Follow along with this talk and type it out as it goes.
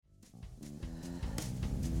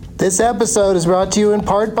This episode is brought to you in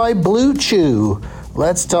part by Blue Chew.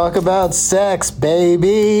 Let's talk about sex,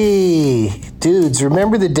 baby. Dudes,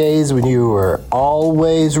 remember the days when you were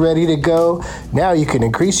always ready to go? Now you can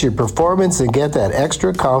increase your performance and get that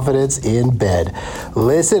extra confidence in bed.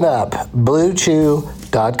 Listen up,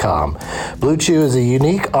 BlueChew.com. Blue Chew is a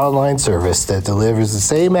unique online service that delivers the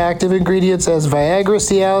same active ingredients as Viagra,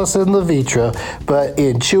 Cialis, and Levitra, but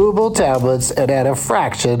in chewable tablets and at a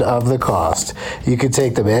fraction of the cost. You can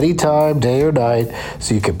take them anytime, day or night,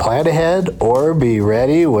 so you can plan ahead or be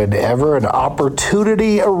ready whenever an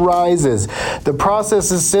opportunity arises. The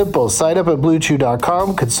process is simple. Sign up at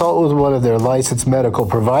BlueChew.com, consult with one of their licensed medical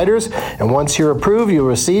providers, and once you're approved, you'll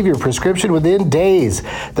receive your prescription within days.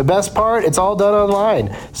 The best part, it's all done online,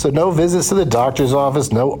 so no visits to the doctor's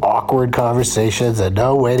office, no awkward conversations, and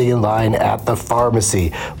no waiting in line at the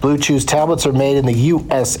pharmacy. Blue Chew's tablets are made in the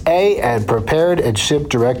USA and prepared and shipped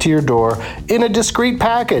direct to your door in a discreet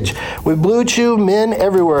package. With Blue Chew, men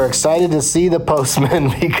everywhere are excited to see the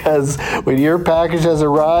postman because when your package has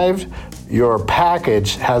arrived, your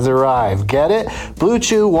package has arrived. Get it? Blue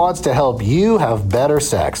Chew wants to help you have better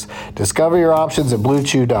sex. Discover your options at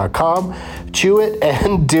BlueChew.com. Chew it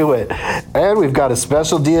and do it. And we've got a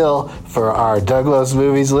special deal for our Doug Loves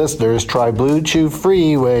Movies listeners. Try Blue Chew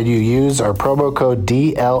free when you use our promo code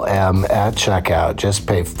DLM at checkout. Just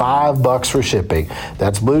pay $5 for shipping.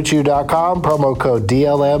 That's BlueChew.com, promo code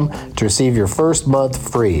DLM to receive your first month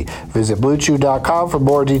free. Visit BlueChew.com for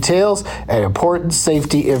more details and important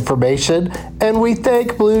safety information. And we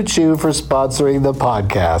thank Blue Chew for sponsoring the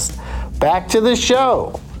podcast. Back to the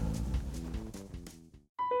show.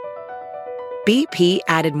 BP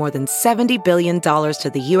added more than $70 billion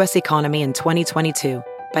to the U.S. economy in 2022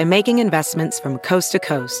 by making investments from coast to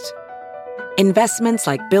coast. Investments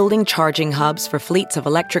like building charging hubs for fleets of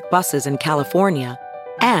electric buses in California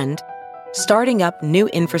and starting up new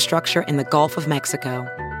infrastructure in the Gulf of Mexico.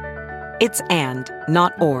 It's and,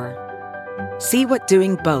 not or. See what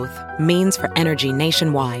doing both means for energy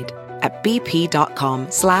nationwide at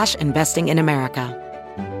bp.com/investing in America.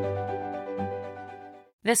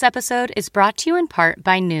 This episode is brought to you in part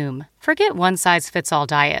by Noom. Forget one-size-fits-all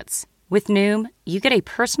diets. With Noom, you get a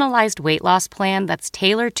personalized weight loss plan that's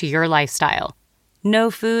tailored to your lifestyle. No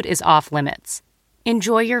food is off-limits.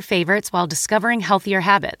 Enjoy your favorites while discovering healthier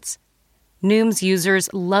habits. Noom's users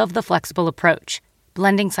love the flexible approach,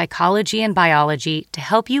 blending psychology and biology to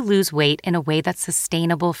help you lose weight in a way that's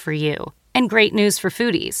sustainable for you. And great news for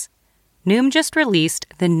foodies. Noom just released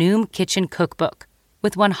the Noom Kitchen Cookbook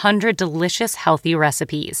with 100 delicious, healthy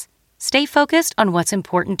recipes. Stay focused on what's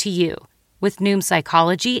important to you with Noom's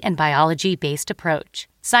psychology and biology-based approach.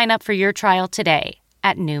 Sign up for your trial today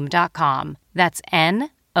at Noom.com. That's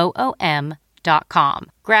NOOM.com.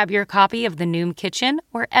 Grab your copy of the Noom Kitchen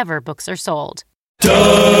wherever books are sold.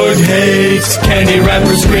 Doug hates candy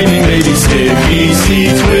wrappers, screaming baby sticky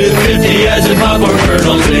seeds with 50 as in popcorn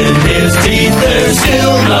kernels in his teeth. There's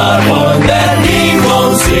still not one that he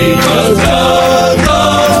won't see, 'cause Doug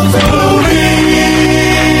loves movies.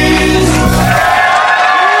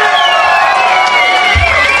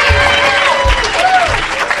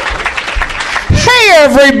 Hey,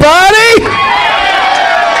 everybody!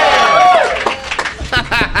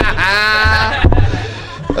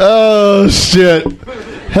 Oh, shit.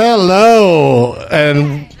 Hello.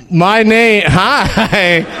 And my name...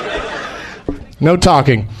 Hi. No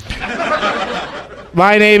talking.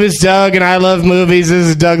 My name is Doug, and I love movies. This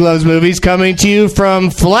is Doug Loves Movies, coming to you from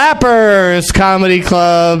Flappers Comedy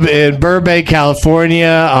Club in Burbank,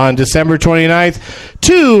 California on December 29th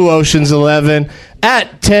to Ocean's 11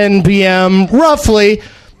 at 10 p.m. roughly.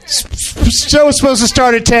 Show was supposed to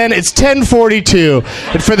start at 10. It's 10:42.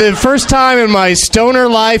 And for the first time in my stoner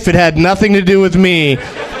life, it had nothing to do with me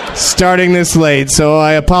starting this late. So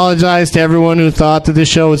I apologize to everyone who thought that the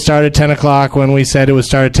show would start at 10 o'clock when we said it would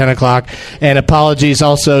start at 10 o'clock. And apologies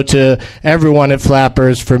also to everyone at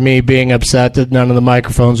Flappers for me being upset that none of the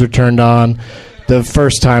microphones were turned on the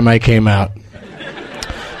first time I came out.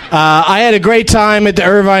 I had a great time at the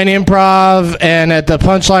Irvine Improv and at the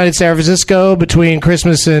Punchline in San Francisco between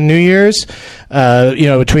Christmas and New Year's.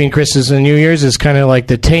 Between Christmas and New Year's is kind of like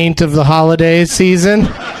the taint of the holiday season.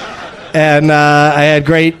 And I had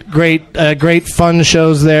great fun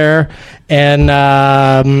shows there. And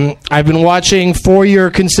I've been watching For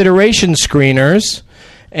Your Consideration screeners.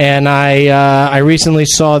 And I recently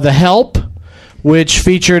saw The Help, which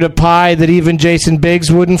featured a pie that even Jason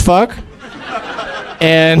Biggs wouldn't fuck.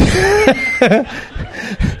 And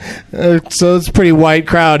so it's a pretty white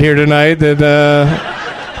crowd here tonight that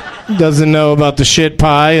doesn't know about the shit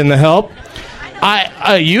pie and The Help.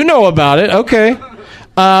 You know about it, okay.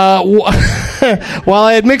 While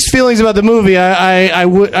I had mixed feelings about the movie,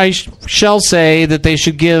 I shall say that they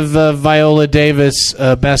should give Viola Davis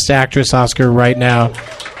Best Actress Oscar right now.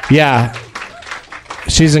 Yeah,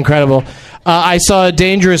 she's incredible. I saw A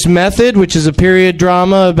Dangerous Method, which is a period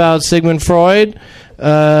drama about Sigmund Freud.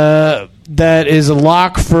 That is a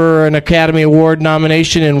lock for an Academy Award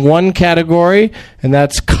nomination in one category, and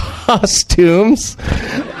that's costumes.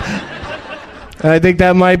 I think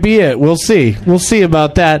that might be it. We'll see. We'll see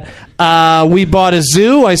about that. We bought a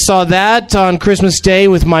zoo. I saw that on Christmas Day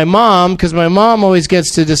with my mom, because my mom always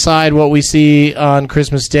gets to decide what we see on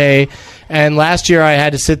Christmas Day. And last year I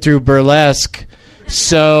had to sit through Burlesque.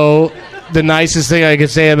 So the nicest thing I could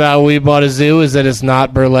say about We Bought a Zoo is that it's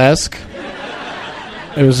not Burlesque.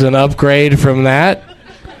 It was an upgrade from that.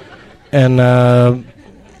 And I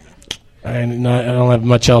don't have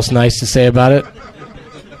much else nice to say about it.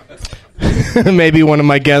 Maybe one of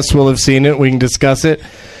my guests will have seen it. We can discuss it.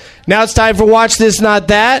 Now it's time for Watch This, Not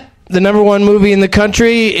That. The number one movie in the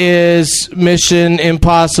country is Mission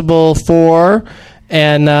Impossible 4.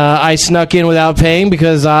 And I snuck in without paying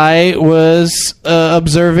because I was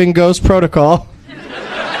observing Ghost Protocol.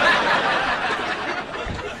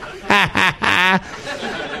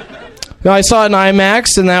 No, I saw it in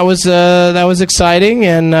IMAX, and that was exciting.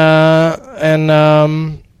 And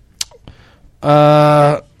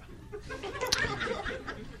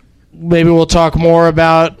maybe we'll talk more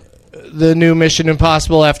about the new Mission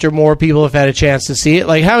Impossible after more people have had a chance to see it.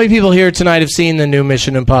 Like, how many people here tonight have seen the new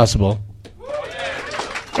Mission Impossible?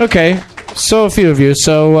 Okay, so a few of you.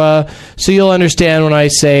 So you'll understand when I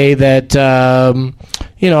say that,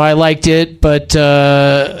 I liked it, but,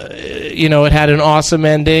 it had an awesome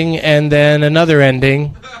ending and then another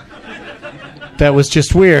ending that was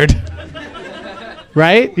just weird.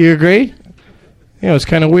 Right? You agree? It was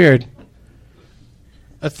kind of weird.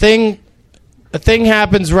 A thing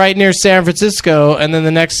happens right near San Francisco, and then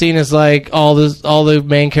the next scene is like all the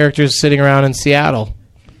main characters sitting around in Seattle.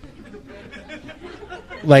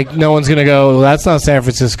 Like, no one's gonna go, well, that's not San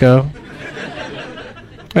Francisco.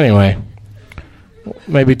 Anyway,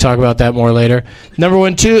 maybe talk about that more later.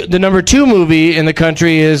 The number two movie in the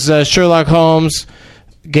country is Sherlock Holmes,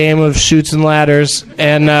 Game of Chutes and Ladders,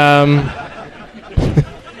 and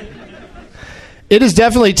it is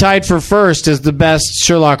definitely tied for first as the best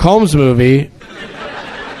Sherlock Holmes movie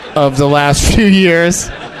of the last few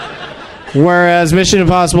years. Whereas Mission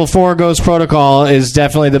Impossible 4 Ghost Protocol is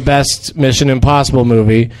definitely the best Mission Impossible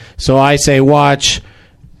movie. So I say watch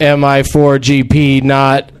MI4GP,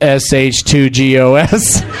 not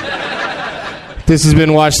SH2GOS. This has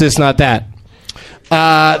been Watch This, Not That.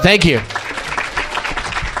 Thank you.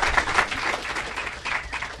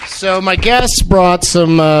 So my guests brought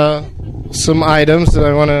some items that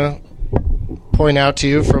I want to point out to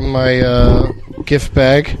you from my gift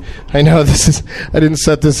bag. I know I didn't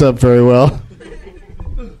set this up very well.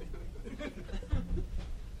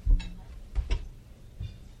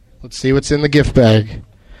 Let's see what's in the gift bag.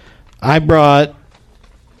 I brought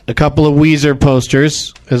a couple of Weezer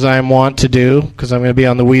posters, as I am wont to do, because I'm going to be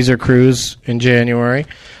on the Weezer cruise in January.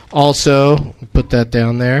 Also, put that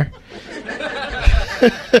down there.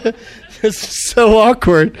 This is so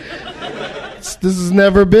awkward. This has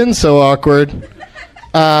never been so awkward.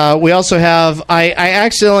 We also have, I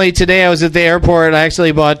accidentally, today I was at the airport, I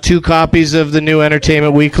actually bought 2 copies of the new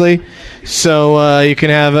Entertainment Weekly, so you can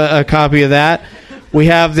have a copy of that. We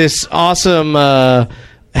have this awesome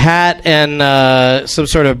hat and some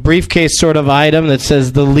sort of briefcase sort of item that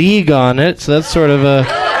says The League on it, so that's sort of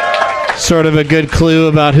a good clue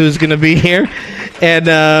about who's going to be here. And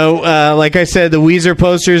like I said, the Weezer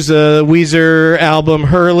posters, the Weezer album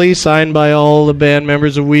Hurley, signed by all the band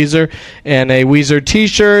members of Weezer, and a Weezer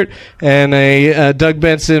T-shirt, and a Doug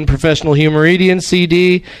Benson Professional Humoridian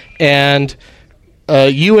CD, and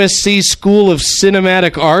a USC School of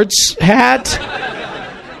Cinematic Arts hat.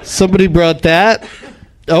 Somebody brought that.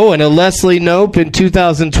 Oh, and a Leslie Knope in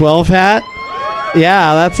 2012 hat.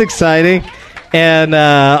 Yeah, that's exciting. And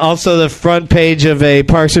also the front page of a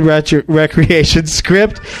Parks and Recreation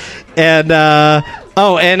script, and the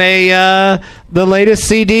latest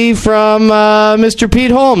CD from Mr.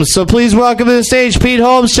 Pete Holmes. So please welcome to the stage Pete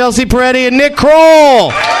Holmes, Chelsea Peretti, and Nick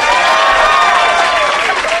Kroll.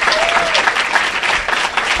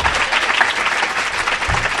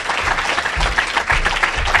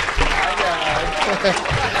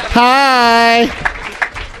 Hi.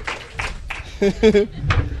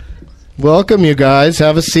 Welcome, you guys.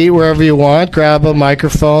 Have a seat wherever you want. Grab a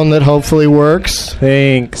microphone that hopefully works.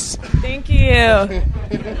 Thanks. Thank you.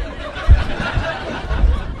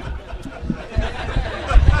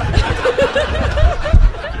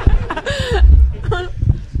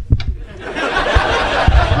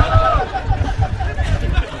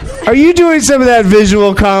 Are you doing some of that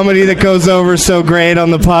visual comedy that goes over so great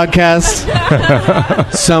on the podcast?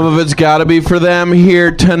 Some of it's got to be for them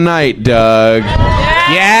here tonight, Doug.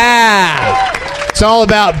 Yeah. It's all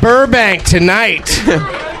about Burbank tonight.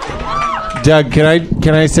 Doug,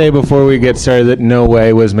 can I say before we get started that no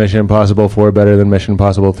way was Mission Impossible 4 better than Mission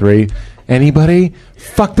Impossible 3? Anybody?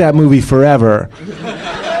 Fuck that movie forever.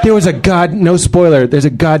 There was no spoiler, there's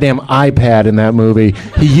a goddamn iPad in that movie.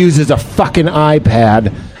 He uses a fucking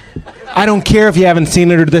iPad. I don't care if you haven't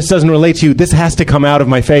seen it or this doesn't relate to you. This has to come out of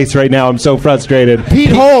my face right now. I'm so frustrated. Pete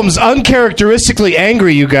Holmes, uncharacteristically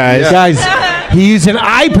angry, you guys. Yeah. Guys, he used an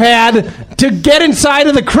iPad to get inside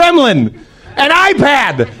of the Kremlin. An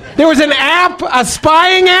iPad! There was an app, a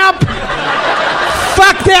spying app.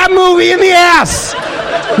 Fuck that movie in the ass.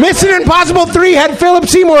 Mission Impossible 3 had Philip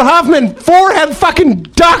Seymour Hoffman. 4 had fucking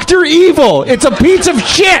Dr. Evil. It's a piece of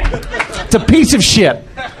shit. It's a piece of shit.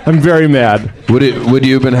 I'm very mad. Would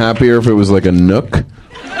you have been happier if it was like a Nook?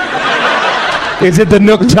 Is it the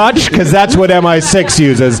Nook Touch? Because that's what MI6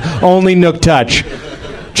 uses. Only Nook Touch.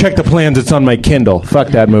 Check the plans. It's on my Kindle. Fuck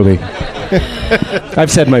that movie.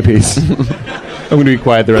 I've said my piece. I'm going to be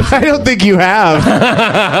quiet the rest of I don't think you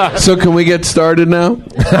have. So can we get started now?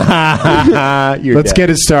 Let's get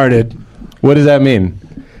it started. What does that mean?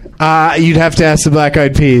 You'd have to ask the Black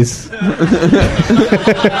Eyed Peas.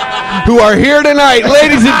 Who are here tonight,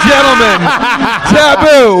 ladies and gentlemen.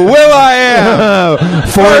 Taboo, Will I Am,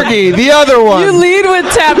 Fergie, the other one. You lead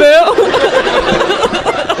with Taboo.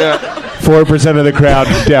 4% of the crowd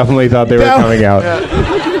definitely thought they were coming out.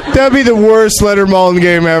 That'd be the worst Leonard Maltin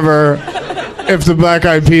game ever if the Black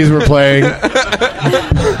Eyed Peas were playing.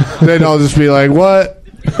 They'd all just be like, what?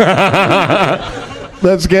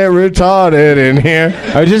 Let's get retarded in here.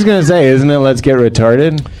 I was just going to say, isn't it Let's Get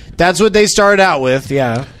Retarded? That's what they started out with,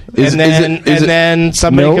 yeah. And then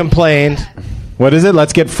somebody complained. What is it?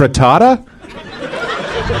 Let's get frittata?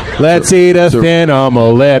 Let's eat a thin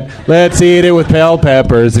omelette. Let's eat it with bell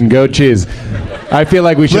peppers and goat cheese. I feel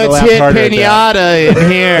like we should Let's laugh hit harder pinata in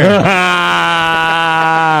here.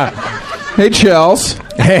 Hey, Chels.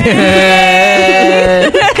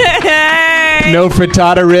 No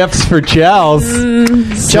frittata riffs for Chels.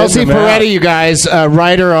 Chelsea Peretti, you guys,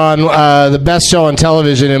 writer on the best show on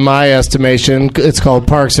television in my estimation. It's called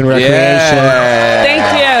Parks and Recreation. Yeah. Thank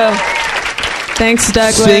you. Thanks,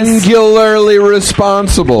 Douglas. Singularly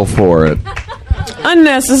responsible for it.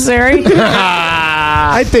 Unnecessary.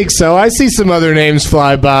 I think so. I see some other names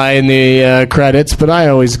fly by in the credits, but I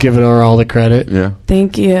always give her all the credit. Yeah.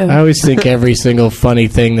 Thank you. I always think every single funny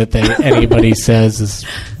thing that anybody says is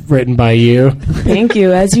written by you. Thank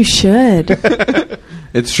you, as you should.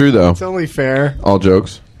 It's true, though. It's only fair. All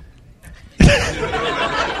jokes.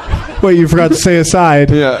 Wait, you forgot to say aside.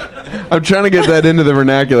 Yeah. I'm trying to get that into the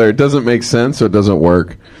vernacular. It doesn't make sense, so it doesn't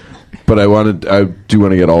work. But I do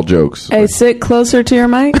want to get all jokes. Hey, sit closer to your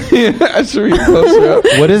mic. Yeah, sure, you're closer up.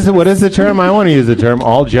 What is the term? I want to use the term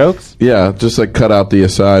all jokes. Yeah, just like cut out the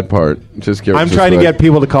aside part. I'm trying to get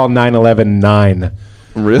people to call 9/11 9.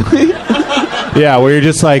 Really? Yeah, where you're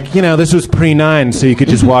just like, this was pre-9, so you could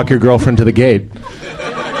just walk your girlfriend to the gate.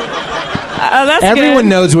 That's Everyone good.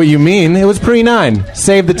 knows what you mean. It was pre-9.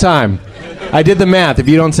 Save the time. I did the math. If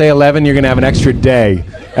you don't say 11, you're going to have an extra day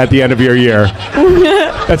at the end of your year.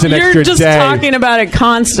 That's an extra day. You're just talking about it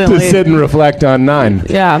constantly. To sit and reflect on 9.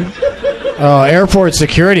 Yeah. Oh, airport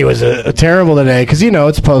security was terrible today because,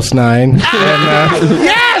 it's post-9.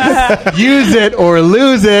 Yes! Use it or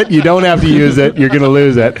lose it. You don't have to use it. You're going to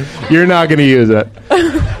lose it. You're not going to use it.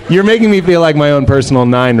 You're making me feel like my own personal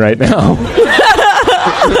 9 right now.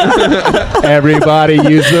 Everybody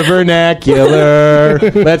use the vernacular.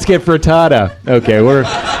 Let's get frittata. Okay,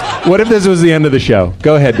 what if this was the end of the show?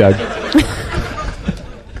 Go ahead, Doug.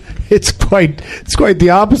 It's quite the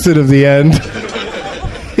opposite of the end.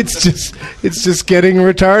 It's just getting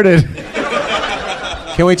retarded.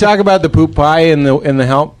 Can we talk about the poop pie in the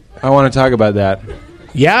help? I want to talk about that.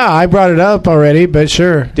 Yeah, I brought it up already, but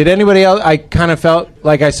sure. Did anybody else? I kind of felt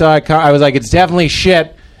like I was like, it's definitely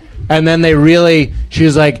shit. And then she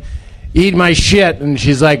was like, eat my shit. And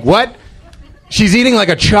she's like, what? She's eating like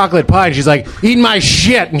a chocolate pie. And she's like, eat my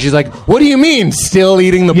shit. And she's like, what do you mean, still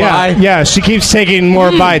eating the pie? Yeah, she keeps taking more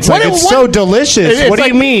bites. It's so delicious. What do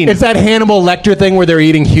you mean? It's that Hannibal Lecter thing where they're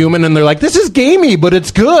eating human and they're like, this is gamey, but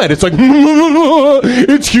it's good. It's like,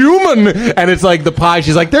 it's human. And it's like the pie.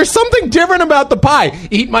 She's like, there's something different about the pie.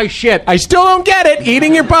 Eat my shit. I still don't get it.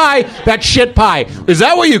 Eating your pie. That's shit pie. Is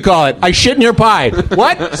that what you call it? I shit in your pie.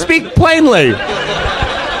 What? Speak plainly.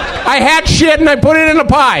 I had shit and I put it in a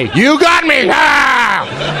pie. You got me. Ah!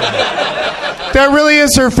 That really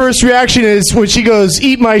is her first reaction is when she goes,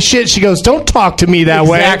 eat my shit, she goes, don't talk to me that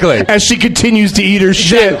way. Exactly. As she continues to eat her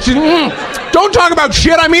shit. Don't talk about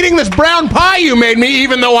shit. I'm eating this brown pie you made me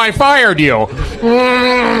even though I fired you.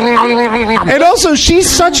 And also, she's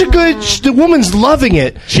such a good... The woman's loving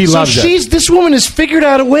it. She loves it. This woman has figured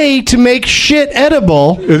out a way to make shit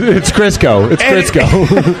edible. It's Crisco. It's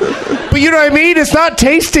Crisco. But you know what I mean? It's not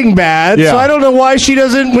tasting bad. Yeah. So I don't know why she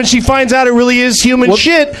doesn't, when she finds out it really is human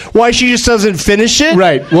shit, why she just doesn't finish it.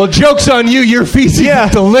 Right. Well, joke's on you. Your feces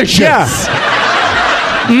is delicious. Yeah.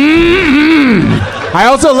 I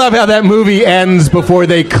also love how that movie ends before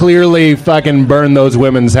they clearly fucking burn those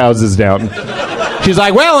women's houses down. She's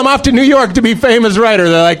like, well, I'm off to New York to be famous writer.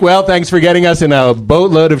 They're like, well, thanks for getting us in a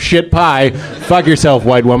boatload of shit pie. Fuck yourself,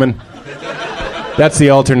 white woman. That's the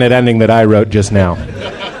alternate ending that I wrote just now.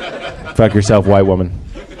 Fuck yourself, white woman.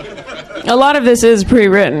 A lot of this is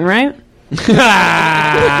pre-written, right? By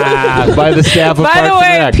the staff of By Parks the and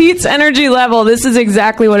way, Rec. Pete's energy level, this is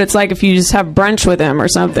exactly what it's like if you just have brunch with him or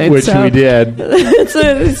something. Which so we did. it's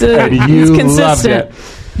And you consistent. loved it.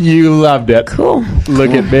 You loved it. Cool.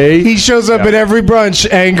 Look at me. He shows up at every brunch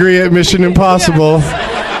angry at Mission Impossible.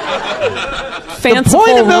 The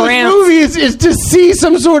point of those movies is to see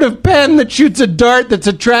some sort of pen that shoots a dart that's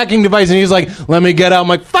a tracking device, and he's like, let me get out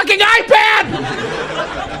my fucking iPad!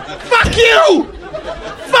 Fuck you!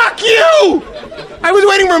 Fuck you! I was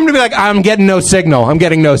waiting for him to be like, I'm getting no signal. I'm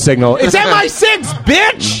getting no signal. It's MI6,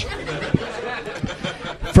 bitch!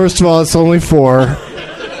 First of all, it's only 4.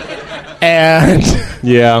 And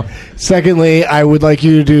yeah. Secondly, I would like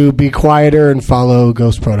you to be quieter and follow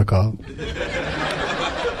Ghost Protocol.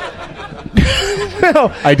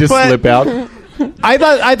 No, I just slip out. I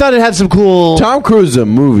thought it had some cool... Tom Cruise is a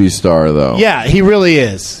movie star, though. Yeah, he really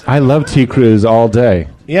is. I love T. Cruise all day.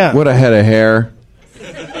 Yeah. What a head of hair.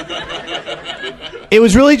 It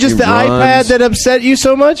was really just He the runs. iPad that upset you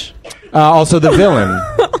so much? Also, the villain.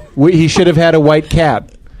 He should have had a white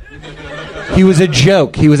cat. He was a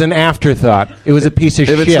joke. He was an afterthought. It was a piece of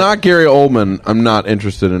shit. If it's not Gary Oldman, I'm not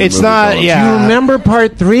interested in It's movie not, going. yeah. Do you remember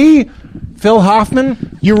part 3? Phil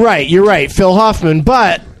Hoffman? You're right. Phil Hoffman.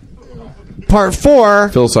 But part 4,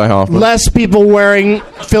 Phil Cy Hoffman. less people wearing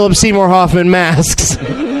Philip Seymour Hoffman masks.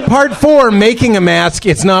 Part 4, making a mask,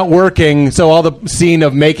 it's not working, so all the scene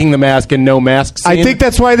of making the mask and no mask scene. I think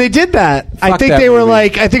that's why they did that. I think that they were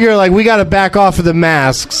movie. like, we got to back off of the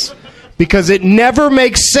masks because it never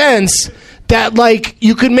makes sense that like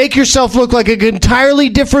you can make yourself look like an entirely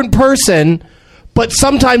different person, but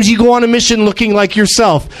sometimes you go on a mission looking like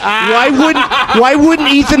yourself. Why wouldn't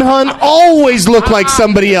Ethan Hunt always look like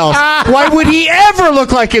somebody else? Why would he ever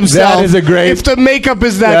look like himself? That is a great- if the makeup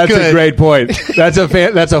is that good. That's a great point. That's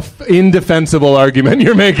a indefensible argument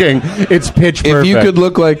you're making. It's pitch perfect. If you could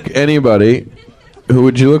look like anybody, who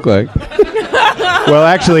would you look like? Well,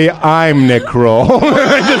 actually, I'm Nick Kroll.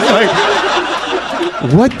 Just like,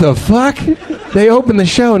 what the fuck? They opened the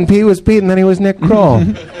show and Pete was Pete and then he was Nick Kroll.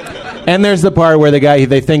 And there's the part where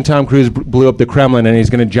they think Tom Cruise blew up the Kremlin and he's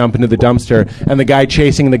going to jump into the dumpster, and the guy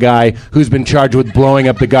chasing the guy who's been charged with blowing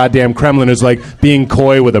up the goddamn Kremlin is like being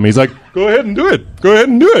coy with him. He's like, go ahead and do it. Go ahead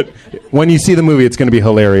and do it. When you see the movie, it's going to be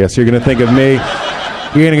hilarious. You're going to think of me.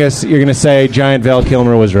 You're going to say Giant Val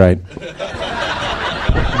Kilmer was right.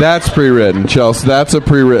 That's pre-written, Chelsea. That's a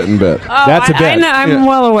pre-written bit. Oh, That's a bit. I know, I'm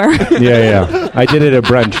well aware. Yeah. I did it at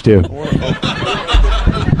brunch too.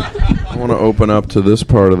 I want to open up to this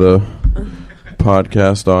part of the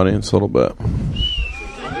podcast audience a little bit.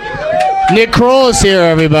 Nick Kroll is here,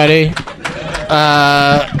 everybody.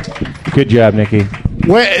 Good job, Nikki.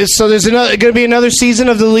 So there's going to be another season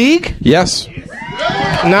of the league? Yes.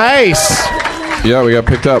 Nice. Yeah, we got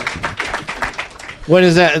picked up. When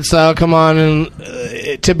is that? So that'll come on in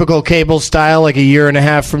typical cable style, like a year and a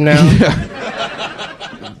half from now?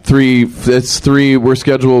 It's 3. We're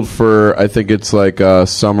scheduled for, I think it's like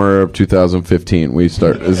summer of 2015. We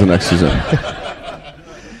start is the next season.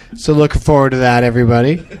 So looking forward to that,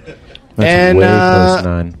 everybody. That's way close to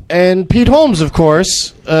 9. And Pete Holmes, of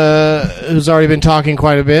course, who's already been talking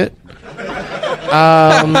quite a bit.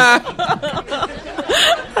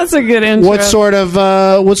 That's a good intro. What sort of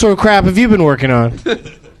crap have you been working on?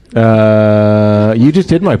 You just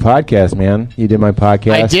did my podcast, man. You did my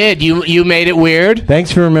podcast. I did. You made it weird.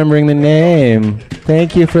 Thanks for remembering the name.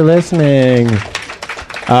 Thank you for listening.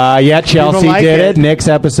 Chelsea like did it. it. Nick's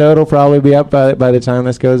episode will probably be up by the time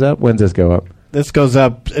this goes up. When's this go up? This goes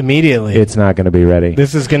up immediately. It's not going to be ready.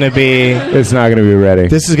 This is going to be. It's not going to be ready.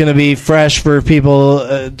 This is going to be fresh for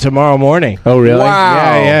people tomorrow morning. Oh, really?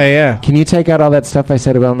 Wow. Yeah. Can you take out all that stuff I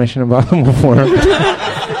said about Mission Impossible 4?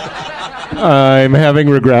 I'm having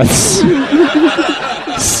regrets.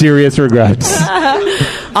 Serious regrets.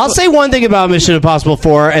 I'll say one thing about Mission Impossible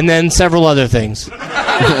 4 and then several other things. The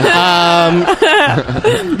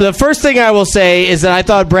first thing I will say is that I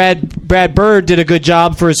thought Brad Bird did a good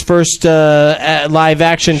job for his first live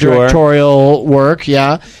action directorial work.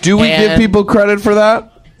 Yeah. Do we give people credit for that?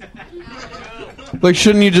 Like,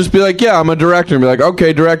 shouldn't you just be like, yeah, I'm a director, and be like,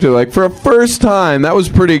 okay, director. Like, for a first time, that was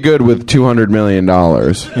pretty good with $200 million.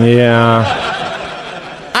 Yeah.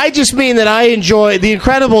 I just mean that I enjoy... The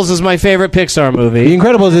Incredibles is my favorite Pixar movie. The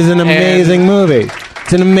Incredibles is an amazing movie.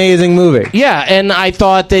 It's an amazing movie. Yeah, and I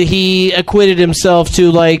thought that he acquitted himself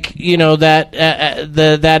to, like, you know, that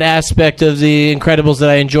that aspect of The Incredibles that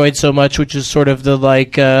I enjoyed so much, which is sort of the,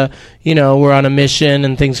 like, you know, we're on a mission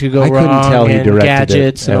and things could go wrong. I couldn't tell he and directed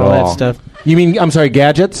gadgets it and at all all. that stuff. You mean, I'm sorry,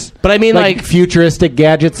 gadgets? But I mean, like futuristic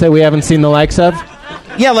gadgets that we haven't seen the likes of?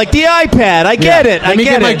 Yeah, like the iPad. I get it. Let me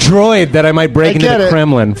get my droid that I might break into the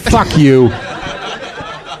Kremlin. Fuck you.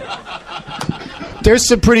 There's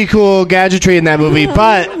some pretty cool gadgetry in that movie,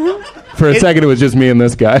 but... For a second, it was just me and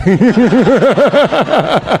this guy.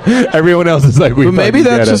 Everyone else is like, but maybe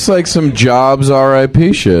that's just like some Jobs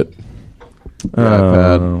RIP shit.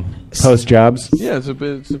 Post Jobs? Yeah, it's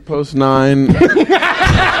a post 9.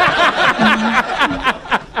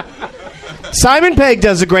 Simon Pegg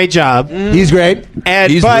does a great job. He's great.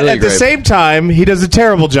 But really at the great. same time, he does a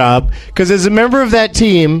terrible job because as a member of that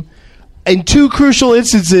team, in two crucial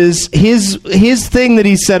instances, his thing that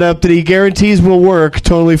he set up that he guarantees will work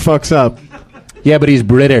totally fucks up. Yeah, but he's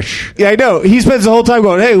British. Yeah, I know. He spends the whole time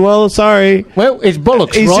going, hey, well, sorry. Well, it's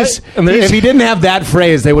bullocks, He's right? just- And if he didn't have that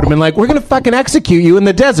phrase, they would have been like, we're going to fucking execute you in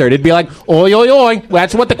the desert. It'd be like, oi, oi, oi,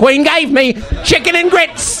 that's what the Queen gave me, chicken and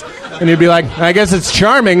grits. And he'd be like, I guess it's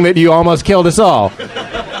charming that you almost killed us all.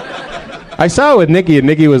 I saw it with Nikki, and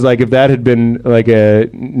Nikki was like, if that had been like a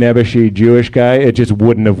nebbishy Jewish guy, it just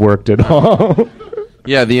wouldn't have worked at all.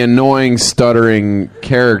 Yeah, the annoying, stuttering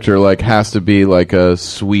character like has to be like a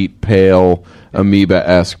sweet, pale,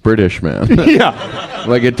 amoeba-esque British man. Yeah.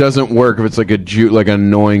 Like, it doesn't work if it's like a Jew, like an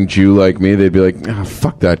annoying Jew like me. They'd be like, oh,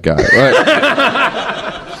 fuck that guy. Like,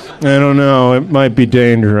 I don't know. It might be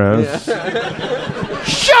dangerous.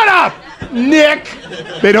 Shut up, Nick!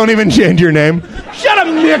 They don't even change your name. Shut up,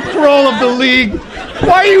 Nick Kroll of the league.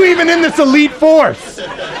 Why are you even in this elite force?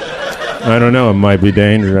 I don't know. It might be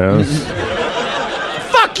dangerous.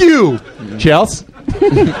 Fuck you, Chelsea.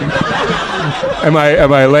 Am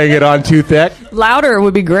I laying it on too thick? Louder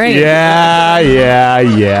would be great.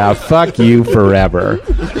 Yeah. Fuck you forever.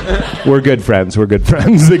 We're good friends.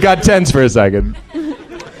 They got tense for a second.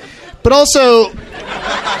 But also...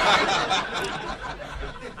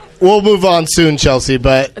 We'll move on soon, Chelsea,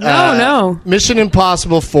 but... No. Mission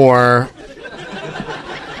Impossible 4...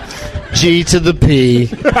 G to the P.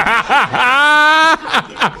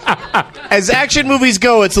 As action movies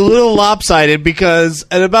go, it's a little lopsided because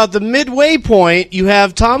at about the midway point, you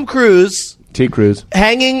have Tom Cruise... T. Cruise.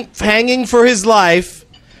 hanging for his life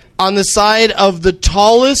on the side of the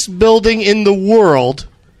tallest building in the world.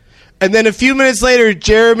 And then a few minutes later,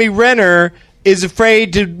 Jeremy Renner is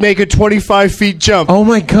afraid to make a 25 feet jump. Oh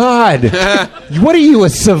my God! What are you, a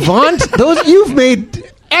savant? You've made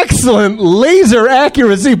excellent laser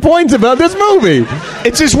accuracy points about this movie.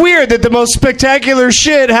 It's just weird that the most spectacular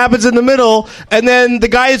shit happens in the middle, and then the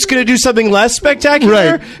guy that's going to do something less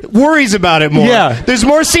spectacular worries about it more. Yeah. There's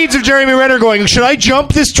more scenes of Jeremy Renner going, should I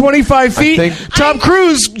jump this 25 feet? Tom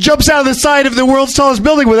Cruise jumps out of the side of the world's tallest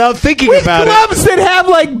building without thinking about it. Gloves that have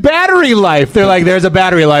like battery life. They're like, there's a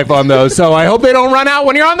battery life on those, so I hope they don't run out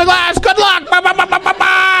when you're on the glass. Good luck. Ba, ba, ba, ba, ba,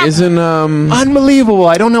 ba. Unbelievable.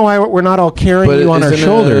 I don't know why we're not all carrying you on our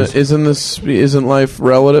shoulders. Isn't life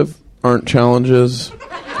relative? Aren't challenges?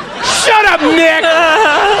 Shut up, Nick!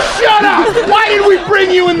 Shut up! Why did we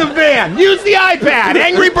bring you in the van? Use the iPad,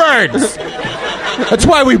 Angry Birds! That's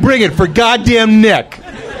why we bring it, for goddamn Nick.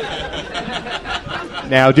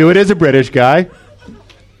 Now do it as a British guy.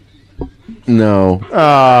 No.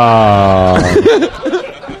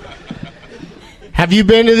 Have you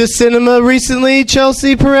been to the cinema recently,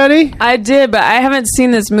 Chelsea Peretti? I did, but I haven't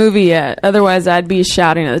seen this movie yet. Otherwise, I'd be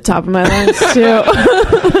shouting at the top of my lungs, too.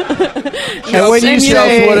 And when you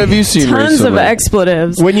say, what have you seen tons recently? of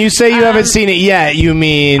expletives. When you say you haven't seen it yet, you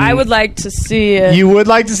mean... I would like to see it. You would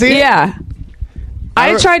like to see it? Yeah.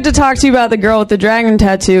 I tried to talk to you about the girl with the dragon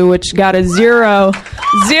tattoo, which got a 0.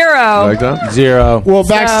 Like that? 0. Well,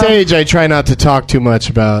 backstage, I try not to talk too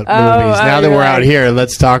much about movies. Now that we're out here,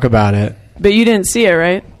 let's talk about it. But you didn't see it,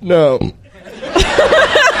 right? No. And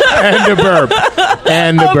a burp.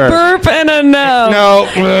 And a burp. Burp and a no. No.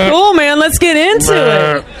 Cool, man. Let's get into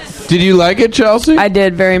it. Did you like it, Chelsea? I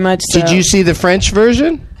did very much so. Did you see the French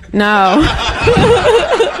version? No.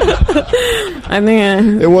 I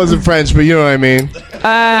think It wasn't French, but you know what I mean.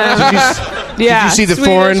 Did you see the Swedish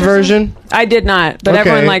foreign version? I did not, but Okay.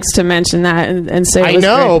 everyone likes to mention that and say it I was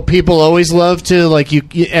know great. people always love to like you.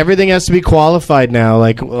 Everything has to be qualified now.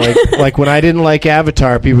 Like when I didn't like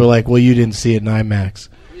Avatar, people were like, "Well, you didn't see it in IMAX."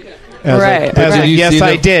 And I was Right, like, I was right. like, Did you yes, see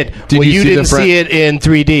I the- did. did Well, you you see the didn't see it in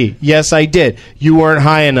 3D. Yes, I did. You weren't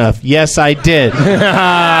high enough. Yes, I did.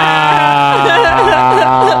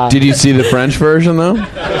 Did you see the French version though?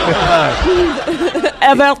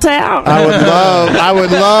 Avatar. I would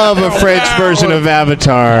love a French version of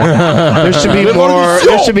Avatar. There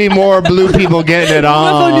should be more blue people getting it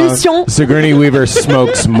on. Revolution. Sigourney Weaver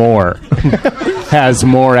smokes more. Has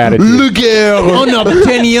more attitude. Le guerre. On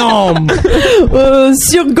obtenium.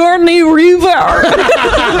 Sigourney Weaver.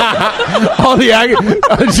 All the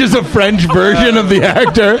it's just a French version of the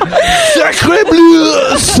actor. Sacré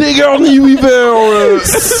bleu, Sigourney Weaver.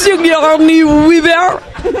 Sigourney Weaver.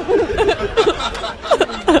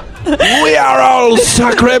 We are all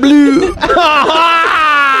sacré bleu.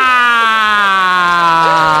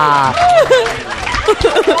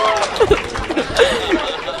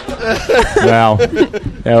 Wow,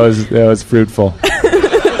 that was fruitful.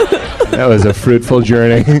 That was a fruitful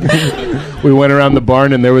journey. We went around the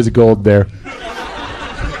barn and there was gold there.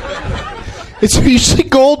 It's usually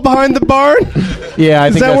gold behind the barn. Yeah,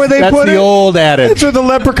 I think that where they that's put the it? old adage. That's where the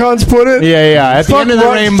leprechauns put it. Yeah. At the end of the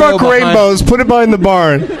rainbow. Fuck rainbows. Put it behind the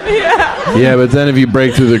barn. Yeah, but then if you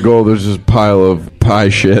break through the gold, there's just a pile of pie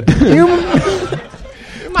shit. Put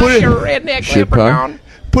it, Shit pie.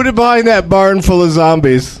 put it behind that barn full of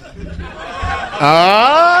zombies. What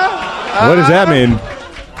does that mean?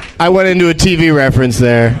 I went into a TV reference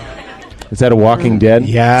there. Is that a Walking Dead?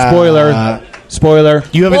 Yeah. Spoiler.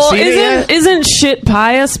 You haven't Well, seen it yet? isn't shit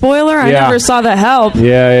pie a spoiler? I Yeah. never saw The Help.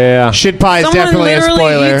 Yeah. Shit pie is Someone definitely a literally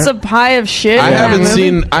spoiler. eats a pie of shit. I in that haven't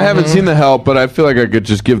movie. seen The Help, but I feel like I could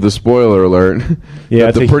just give the spoiler alert. Yeah,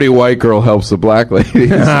 that the it's a- pretty white girl helps the black lady. Is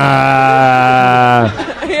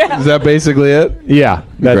that basically it? Yeah,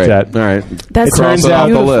 that's Great. it. All right. That It turns sounds out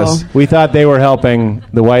the beautiful. list. We thought they were helping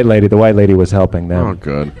the white lady. The white lady was helping them. Oh,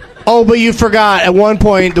 good. Oh, but you forgot. At one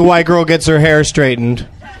point, the white girl gets her hair straightened.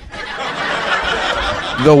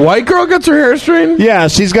 The white girl gets her hair straightened? Yeah,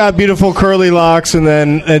 she's got beautiful curly locks, and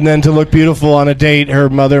then to look beautiful on a date, her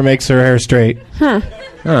mother makes her hair straight. Huh.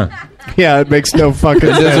 Yeah, it makes no fucking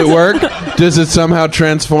sense. Does it work? Does it somehow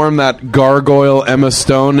transform that gargoyle Emma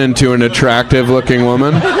Stone into an attractive-looking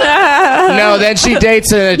woman? No, then she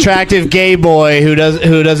dates an attractive gay boy who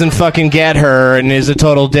doesn't fucking get her and is a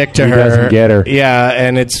total dick to He her. doesn't get her. Yeah,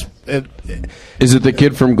 and it's. Is it the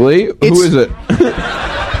kid from Glee? Who It's- is it?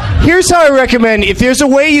 Here's how I recommend: if there's a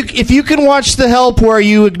way if you can watch The Help where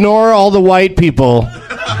you ignore all the white people,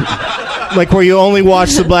 like where you only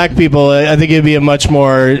watch the black people, I think it'd be a much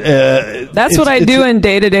more. That's what I do in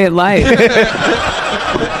day-to-day life.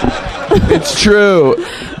 It's true.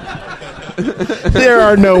 There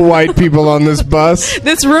are no white people on this bus.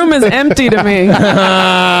 This room is empty to me.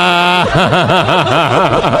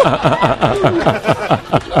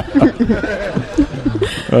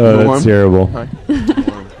 Oh, Warm? that's terrible.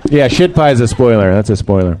 Yeah, shit pie is a spoiler. That's a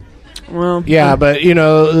spoiler. Well, Yeah, but you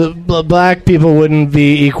know, black people wouldn't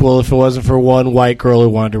be equal if it wasn't for one white girl who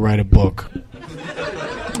wanted to write a book.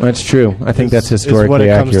 That's true. I think that's Is historically what it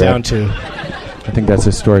accurate. comes down to. I think that's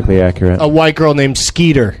historically accurate. A white girl named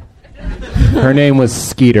Skeeter. Her name was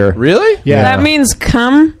Skeeter. Really? Yeah. that means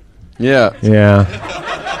come. Yeah. Yeah.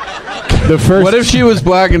 The first, What if she was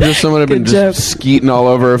black and just someone had been Good just skeeting all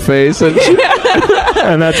over her face? And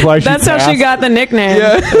and that's why she That's how she passed? got the nickname.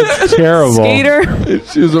 It's terrible. Skeeter.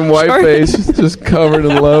 she was in whiteface, just covered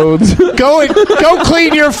in loads. Go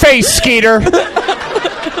clean your face, Skeeter.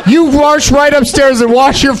 You march right upstairs and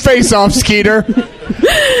wash your face off, Skeeter.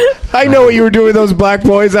 I know what you were doing with those black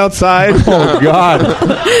boys outside. Oh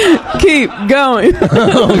God. Keep going.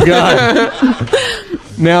 Oh God.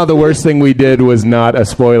 Now the worst thing we did was not a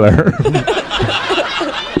spoiler.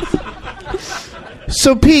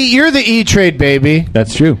 So, Pete, you're the E-Trade baby.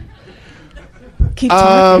 That's true. Keep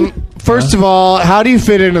talking. First of all, how do you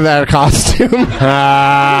fit into that costume?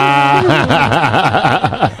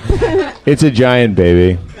 It's a giant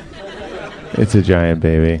baby. It's a giant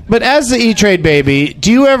baby. But as the E-Trade baby,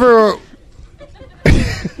 do you ever...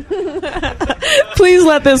 Please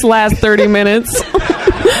let this last 30 minutes.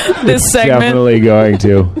 This segment Definitely going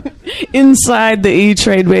to. inside the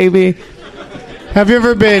E-Trade baby. Have you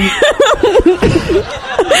ever been...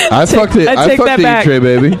 I fucked the I take that back. E-Tray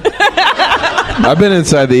baby. I've been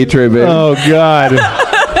inside the E-Tray baby. Oh God.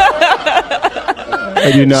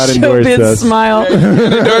 I do not endorse Showbiz this. smile. It's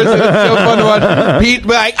so fun to watch Pete be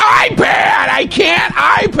like, iPad, I can't,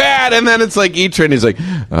 iPad. And then it's like E-Train, he's like,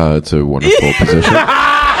 it's a wonderful position.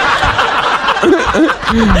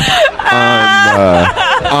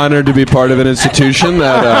 I'm honored to be part of an institution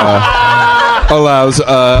that allows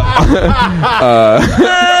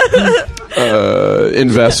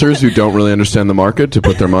investors who don't really understand the market to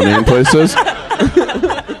put their money in places.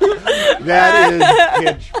 That is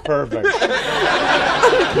pitch perfect.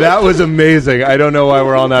 That was amazing. I don't know why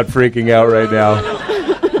we're all not freaking out right now.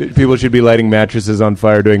 People should be lighting mattresses on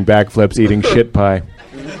fire, doing backflips, eating shit pie.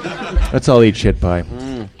 Let's all eat shit pie.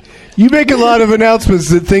 You make a lot of announcements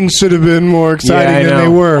that things should have been more exciting than they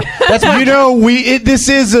were. That's this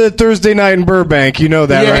is a Thursday night in Burbank. You know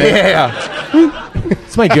that, right? Yeah.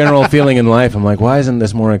 It's my general feeling in life. I'm like, why isn't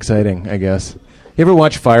this more exciting, I guess? You ever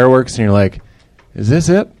watch fireworks and you're like, is this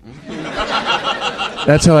it?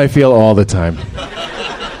 That's how I feel all the time.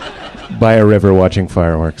 By a river watching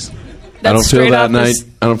fireworks. I don't feel that night.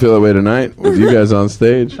 I don't feel that way tonight with you guys on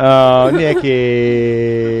stage. Oh, Nicky.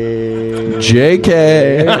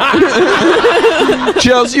 JK.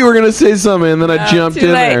 Chelsea, you were going to say something, and then I jumped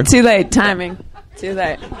in there. Too late. Timing. Too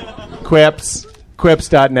late. Quips.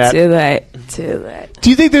 Quips.net. Too late. Do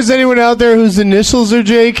you think there's anyone out there whose initials are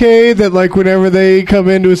JK that, like, whenever they come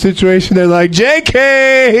into a situation, they're like,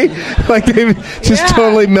 JK! Like, they just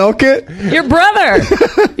totally milk it? Your brother.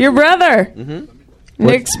 Mm-hmm.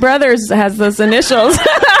 Nick's brothers has those initials.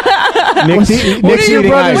 Nick's eating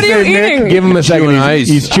ice. What are you eating? Give him a second. Chewing ice.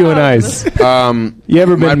 He's chewing ice. You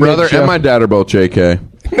ever been my brother and my dad are both JK.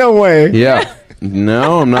 No way. Yeah.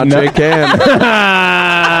 No, I'm not JK.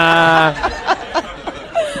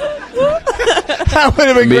 That would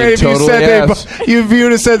have been great if you said you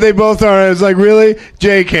would have said they both are. I was like, really?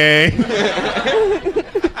 JK.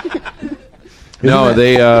 No,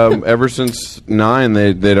 they ever since 9,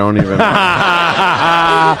 they don't even.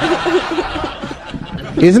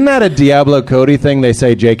 Isn't that a Diablo Cody thing? They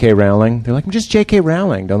say J.K. Rowling. They're like, I'm just J.K.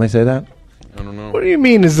 Rowling. Don't they say that? I don't know. What do you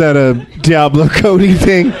mean? Is that a Diablo Cody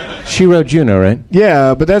thing? She wrote Juno, right?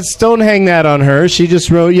 Yeah, but don't hang that on her. She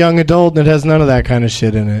just wrote young adult, and it has none of that kind of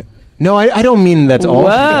shit in it. No, I don't mean that's all.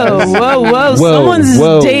 Whoa. Someone's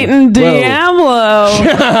dating Diablo.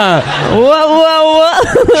 Whoa.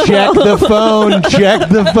 Check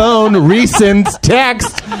the phone. Recent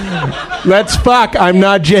text. Let's fuck. I'm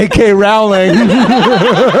not J.K. Rowling.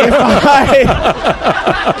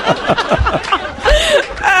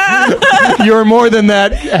 You're more than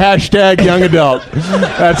that. # young adult.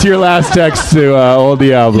 That's your last text to old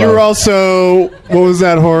Diablo. You were also, what was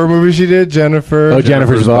that horror movie she did? Jennifer. Oh,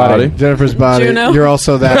 Jennifer's Body. Jennifer's Body. Juno? You're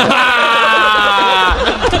also that.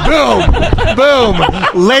 Boom.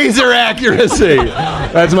 Laser accuracy.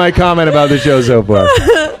 That's my comment about the show so far.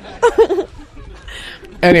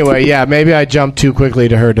 Anyway, yeah, maybe I jumped too quickly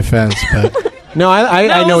to her defense, but no,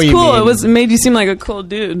 I know what you cool. mean. It made you seem like a cool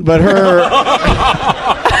dude. But her.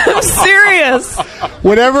 I'm serious.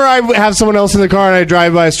 Whenever I have someone else in the car and I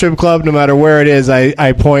drive by a strip club, no matter where it is,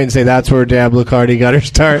 I point and say, that's where Diablo Cardi got her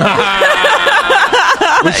start.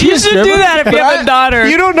 You should do that if you have a daughter.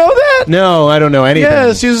 You don't know that? No, I don't know anything.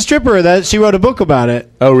 Yeah, she was a stripper. She wrote a book about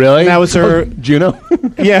it. Oh, really? And that was her... Juno?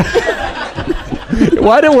 Yeah.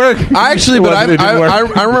 Why'd it work? I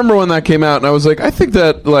remember when that came out, and I was like, I think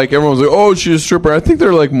that, like, everyone was like, oh, she's a stripper. I think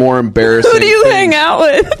they're, like, more embarrassing. Who do you hang out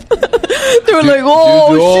with? They were like,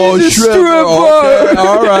 oh, she's a stripper. Okay,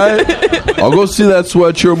 all right. I'll go see that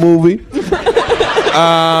Sweatshirt movie.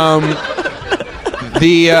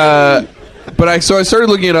 But I started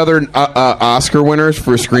looking at other Oscar winners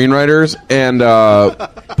for screenwriters, and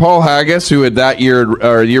Paul Haggis, who had that year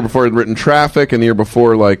or the year before had written Traffic, and the year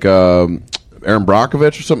before like Aaron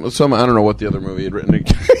Brockovich or something. I don't know what the other movie he had written.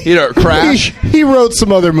 Crash. He wrote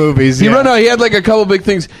some other movies. He had like a couple big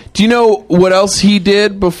things. Do you know what else he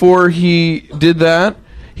did before he did that?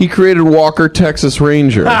 He created Walker, Texas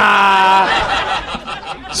Ranger.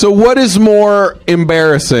 So what is more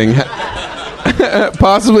embarrassing?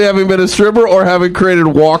 Possibly having been a stripper or having created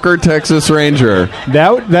Walker, Texas Ranger.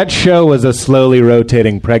 That show was a slowly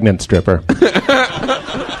rotating pregnant stripper.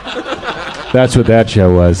 That's what that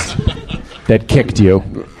show was. That kicked you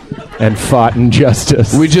and fought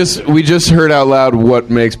injustice. We just heard out loud what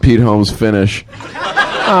makes Pete Holmes finish.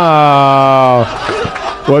 Oh,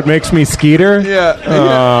 what makes me Skeeter? Yeah.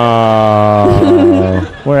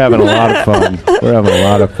 Oh, we're having a lot of fun.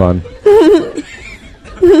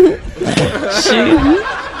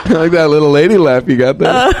 I like that little lady laugh you got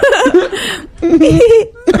there.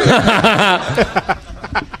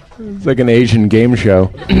 It's like an Asian game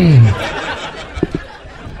show.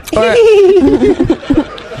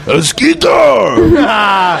 A skeeter!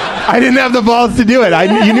 I didn't have the balls to do it.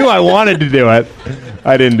 You knew I wanted to do it.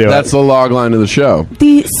 I didn't do That's it. the log line of the show.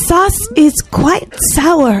 The sauce is quite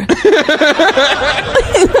sour.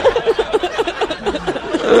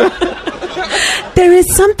 There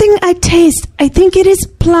is something I taste. I think it is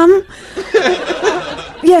plum.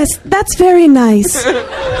 Yes, that's very nice.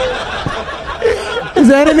 Is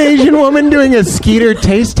that an Asian woman doing a Skeeter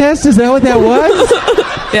taste test? Is that what that was?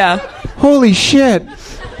 Yeah. Holy shit.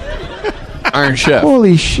 Iron Chef.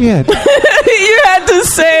 Holy shit. You had to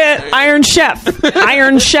say it. Iron Chef.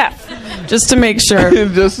 Iron Chef. Just to make sure.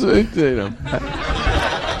 Just, you know.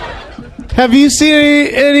 Have you seen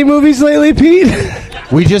any movies lately, Pete?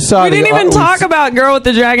 We just saw. We didn't even talk about Girl with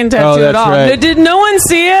the Dragon Tattoo at all. right. Did no one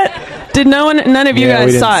see it? Did no one? None of you Yeah,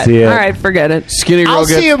 we guys didn't saw it. see it. All right, forget it. Skinny girl I'll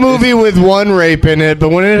see a movie with one rape in it, but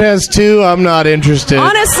when it has two, I'm not interested.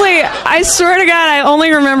 Honestly, I swear to God, I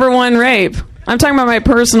only remember one rape. I'm talking about my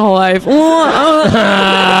personal life.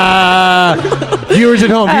 Viewers at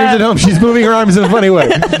home. She's moving her arms in a funny way.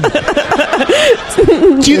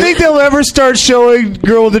 Do you think they'll ever start showing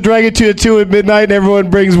Girl with the Dragon Tattoo at midnight and everyone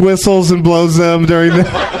brings whistles and blows them during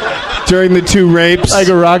the two rapes? Like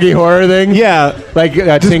a Rocky Horror thing? Yeah. Like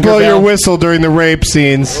Just blow your whistle during the rape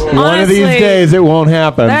scenes. One of these Honestly, days it won't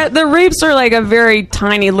happen. the rapes are like a very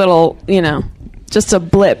tiny little, just a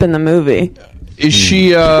blip in the movie. Is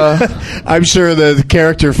she, I'm sure the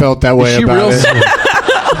character felt that way she about real-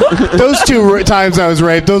 it. Those two times I was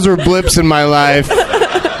raped, those were blips in my life.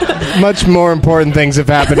 Much more important things have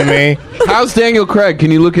happened to me. How's Daniel Craig? Can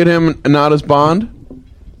you look at him not as Bond?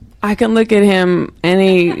 I can look at him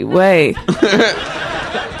any way.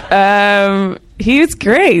 He was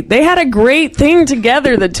great. They had a great thing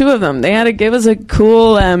together, the two of them. It was a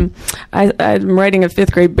cool. I'm writing a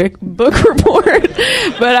 5th grade book report,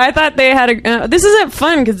 but I thought they had this isn't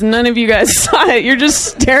fun because none of you guys saw it. You're just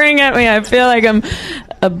staring at me. I feel like I'm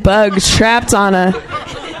a bug trapped on a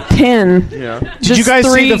pin. Yeah. Did you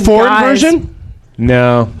guys see the foreign version?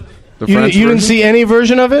 No. You didn't see any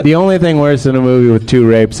version of it? The only thing worse than a movie with two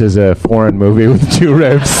rapes is a foreign movie with two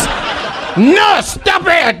rapes. No, stop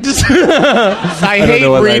it! I hate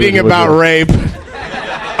reading about rape.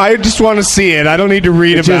 I just want to see it. I don't need to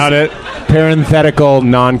read about it. Parenthetical,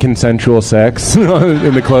 non-consensual sex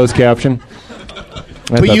in the closed caption.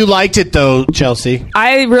 But you liked it, though, Chelsea.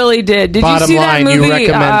 I really did. Did Bottom you see line, that you movie,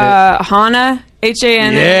 recommend it. Hana?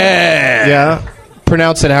 H-A-N-A? Yeah.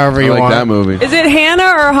 Pronounce it however I you like want. that movie. Is it Hannah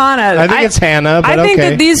or Hana? I think it's Hannah, but I think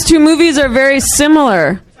okay. that these two movies are very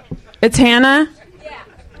similar. It's Hannah?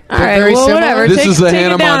 All right, very well, similar? whatever. This is the Take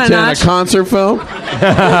Hannah it down a Montana notch. concert film?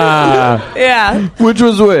 Yeah. Which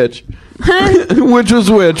was which? Which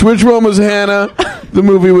was which? Which one was Hannah, the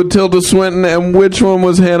movie with Tilda Swinton, and which one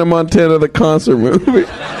was Hannah Montana, the concert movie?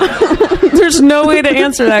 There's no way to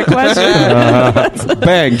answer that question.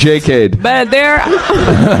 Bang, J-Cade. But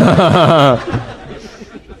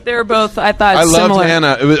they're both, I thought, I similar. loved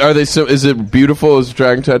Hannah. Are they? Is it beautiful? Is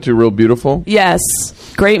Dragon Tattoo real beautiful? Yes.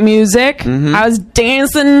 Great music. I was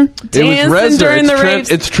dancing It was Reznor. during the rapes.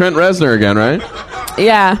 It's Trent Reznor again, right?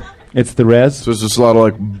 Yeah. It's the res. So it's just a lot of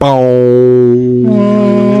like boom,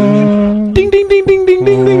 ding, ding, ding, ding, ding,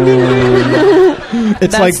 ding, ding, ding.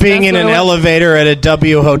 It's like being in an elevator at a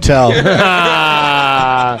W hotel.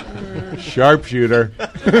 Sharpshooter.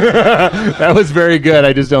 That was very good.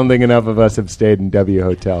 I just don't think enough of us have stayed in W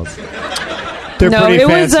hotels. They're pretty it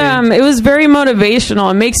fancy. was it was very motivational.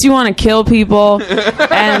 It makes you want to kill people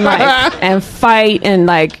and fight and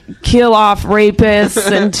kill off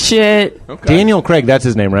rapists and shit. Okay. Daniel Craig, that's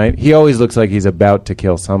his name, right? He always looks like he's about to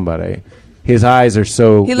kill somebody. His eyes are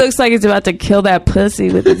so... He looks like he's about to kill that pussy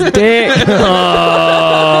with his dick.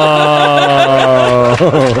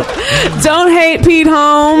 Don't hate Pete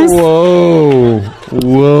Holmes. Whoa.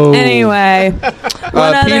 Anyway,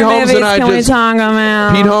 what other Pete Holmes movies and I can we just- talk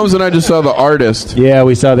about? Pete Holmes and I just saw The Artist. Yeah,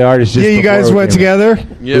 we saw The Artist just Yeah, you before guys we went came. together?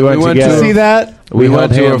 Yeah, We went together. See that? We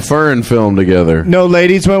went held to hands. a Fern film together. No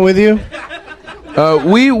ladies went with you?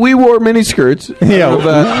 We wore mini skirts.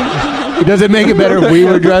 Yeah. Does it make it better if we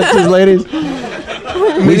were dressed as ladies?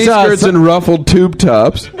 Mini skirts and ruffled tube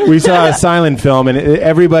tops. We saw a silent film, and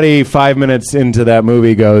everybody 5 minutes into that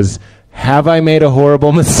movie goes, "Have I made a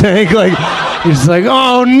horrible mistake?" You're just like,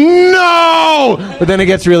 "Oh no!" But then it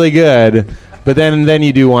gets really good. But then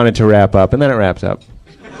you do want it to wrap up, and then it wraps up.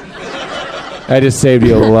 I just saved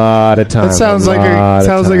you a lot of time. That sounds like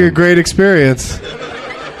a great experience.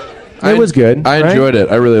 It was good. I right? enjoyed it.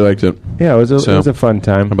 I really liked it. Yeah, it was a fun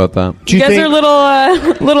time. How about that? You guys are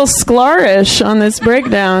little Sklar-ish on this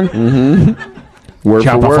breakdown. Word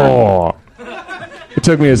for word. It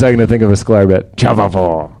took me a second to think of a Sklar bit.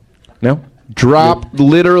 No?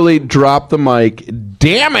 Literally dropped the mic,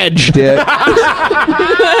 damaged it.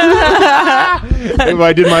 If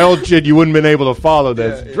I did my old shit, you wouldn't have been able to follow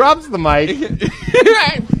this. Drops the mic.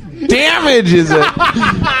 Damages it.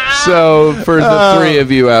 So, for the three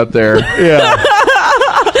of you out there. Yeah.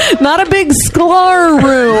 Not a big Sklar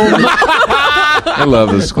room. I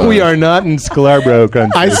love this club. We are not in Scarborough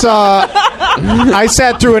country. I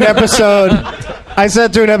sat through an episode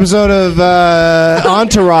of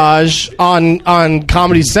Entourage on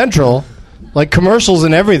Comedy Central, like commercials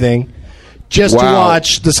and everything, just to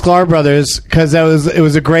watch the Sklar brothers, because it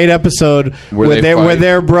was a great episode where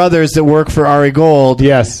they're brothers that work for Ari Gold.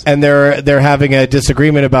 Yes, and they're having a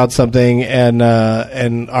disagreement about something, and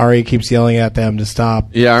Ari keeps yelling at them to stop.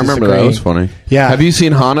 Yeah, I remember that. It was funny. Yeah, have you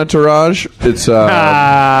seen Hana-Tourage? It's the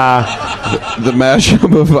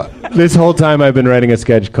mashup of. This whole time I've been writing a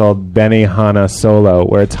sketch called Benny Hanna Solo,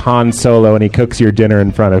 where it's Han Solo and he cooks your dinner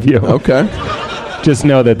in front of you. Okay. Just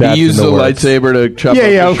know that's he uses in the the works. lightsaber to chop up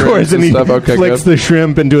of course, and he Okay, flicks good. the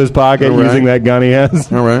shrimp into his pocket using that gun he has.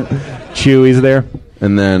 All right. Chewie's there.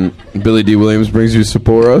 And then Billy D. Williams brings you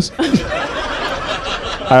Sapporos.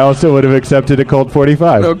 I also would have accepted a Colt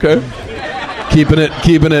 45. Okay. Keeping it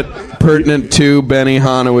pertinent to Benny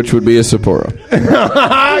Hanna, which would be a Sapporo.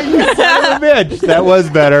 You son of a bitch. That was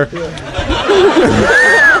better.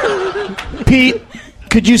 Pete,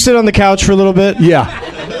 could you sit on the couch for a little bit? Yeah.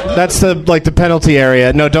 That's the penalty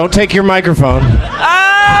area. No, don't take your microphone. Oh!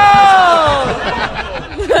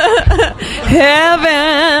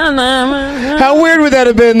 Heaven. How weird would that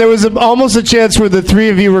have been? There was almost a chance where the three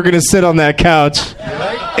of you were going to sit on that couch,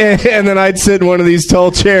 and then I'd sit in one of these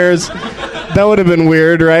tall chairs. That would have been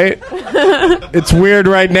weird, right? It's weird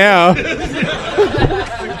right now.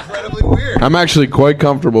 Incredibly weird. I'm actually quite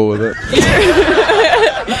comfortable with it.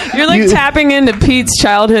 You're like tapping into Pete's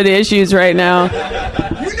childhood issues right now.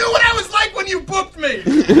 You knew what I was like when you booked me.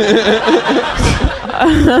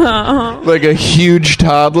 Like a huge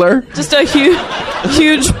toddler. Just a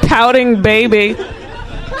huge pouting baby.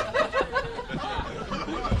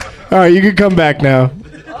 All right, you can come back now.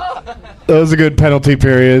 That was a good penalty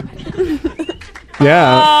period.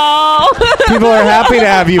 Yeah. Oh. People are happy to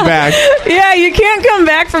have you back. Yeah, you can't come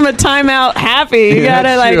back from a timeout happy. You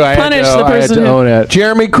gotta like punish the I had person to own it.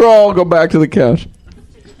 Jeremy Kroll, go back to the couch.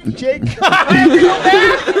 I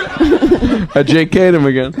JK'd him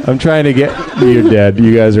again. I'm trying to get... You're dead.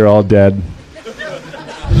 You guys are all dead.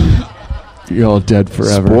 You're all dead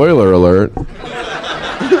forever. Spoiler alert.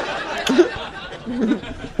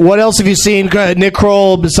 What else have you seen, Nick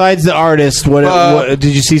Kroll, besides the artist? What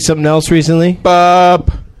did you see something else recently? Are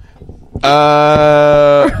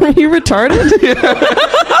you retarded?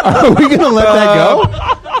 Are we gonna let that go?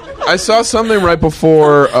 I saw something right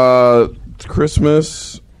before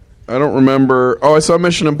Christmas. I don't remember. Oh, I saw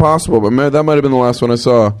Mission Impossible, but that might have been the last one I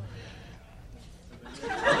saw.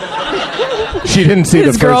 She didn't see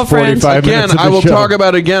His the first girlfriend. 45 minutes Again, of the I will show. talk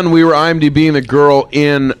about again. We were IMDbing the girl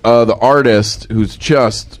in The Artist, who's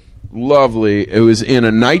just lovely. It was in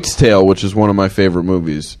A Knight's Tale, which is one of my favorite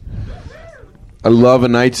movies. I love A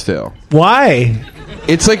Knight's Tale. Why?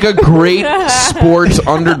 It's like a great sports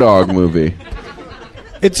underdog movie.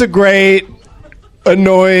 It's a great,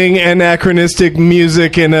 annoying, anachronistic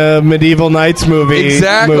music in a medieval knights movie.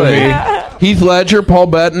 Exactly. Heath Ledger, Paul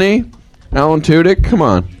Bettany, Alan Tudyk. Come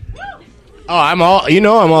on. Oh, I'm all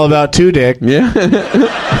about Tudyk. Yeah.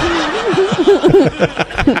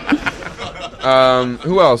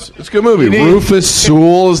 Who else? It's a good movie. Rufus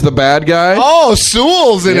Sewell is the bad guy. Oh,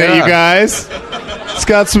 Sewell's in it, Yeah. you guys. It's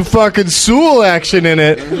got some fucking Sewell action in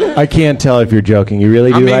it. I can't tell if you're joking. You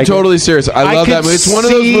really do I'm being like totally serious. I love could that movie. It's one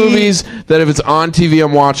of those see- movies that if it's on TV,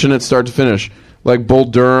 I'm watching it start to finish. Like Bull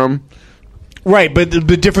Durham. Right, but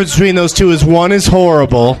the difference between those two is one is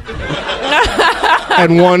horrible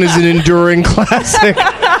and one is an enduring classic.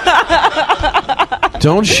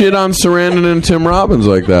 Don't shit on Sarandon and Tim Robbins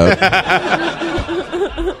like that.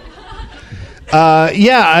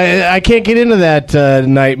 I can't get into that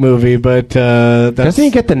night movie, but that's, Doesn't he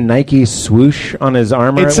get the Nike swoosh on his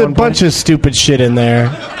armor? it's a bunch of stupid shit in there.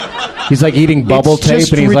 He's like eating bubble It's tape,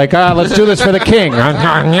 just and he's like, let's do this for the king. Bubble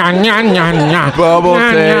Bubble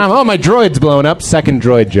tape. Oh, my droid's blown up. Second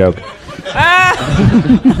droid joke.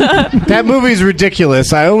 That movie's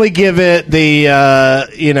ridiculous. I only give it the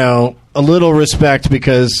a little respect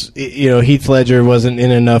because Heath Ledger wasn't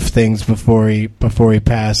in enough things before he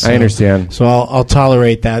passed. I understand. So I'll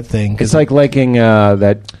tolerate that thing. It's like liking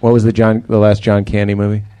that. What was the last John Candy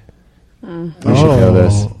movie? You should know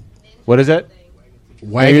this. What is it?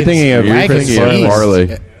 Wagons. You're thinking of You're Rufus thinking of Barley.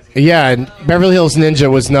 Barley. Yeah, and Beverly Hills Ninja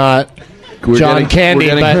was not John Candy,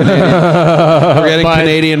 we're but getting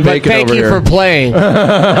Canadian bacon thank over you here. for playing.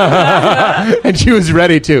 And she was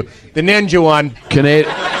ready to. The ninja one.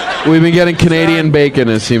 We've been getting Canadian bacon.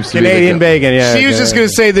 It seems to Canadian be bacon, yeah. She was just going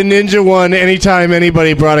to say the ninja one anytime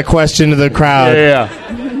anybody brought a question to the crowd. Yeah.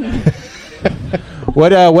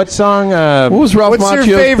 What song? What was Ralph What's your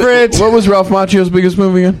Macchio's favorite? What was Ralph Macchio's biggest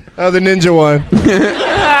movie again? Oh, the ninja one.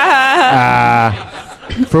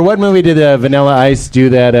 For what movie did Vanilla Ice do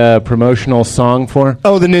that promotional song for?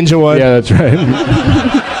 Oh, the ninja one. Yeah, that's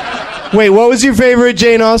right. Wait, what was your favorite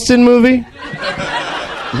Jane Austen movie?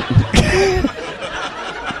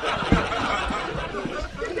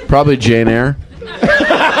 Probably Jane Eyre.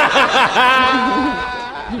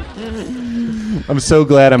 I'm so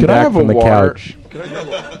glad I'm Can I back have from a the water? couch.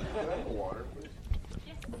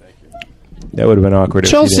 That would have been awkward.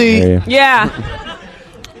 Chelsea. If you didn't hear you. Yeah.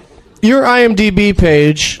 Your IMDb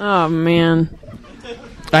page. Oh man.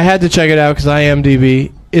 I had to check it out because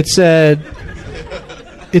IMDb. It said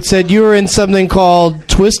you were in something called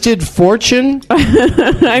Twisted Fortune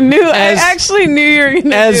I actually knew you were going to do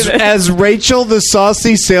this. as Rachel the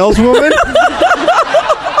saucy saleswoman.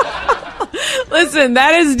 Listen,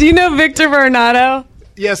 do you know Victor Varnado?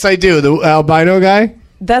 Yes, I do. The albino guy.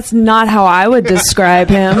 That's not how I would describe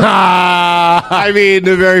him. I mean,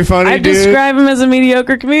 the very funny I dude. describe him as a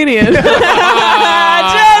mediocre comedian. Just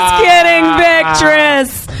kidding,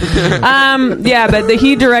 Victress. Yeah, but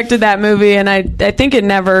he directed that movie, and I think it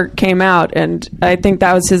never came out, and I think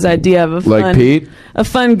that was his idea of a Like fun, Pete? a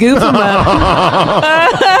fun goof 'em up.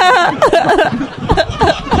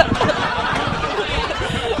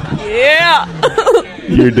 Yeah.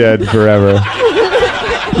 You're dead forever.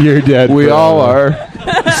 You're dead. We forever. all are.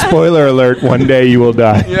 Spoiler alert, one day you will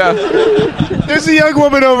die. Yeah. There's a young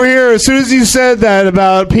woman over here. As soon as you said that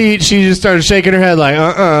about Pete, she just started shaking her head like,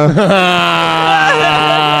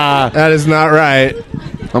 that is not right.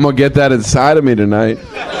 I'm going to get that inside of me tonight.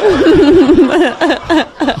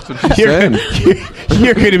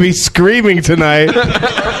 You're going to be screaming tonight.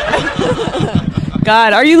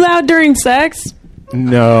 God, are you loud during sex?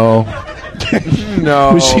 No.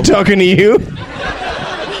 No. Was she talking to you?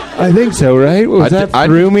 I think so, right? Was that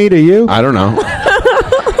through me to you? I don't know.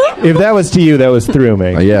 If that was to you, that was through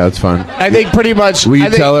me. Yeah, that's fine. I think pretty much. Will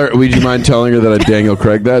you tell her? Would you mind telling her that I Daniel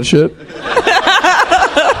Craig that shit?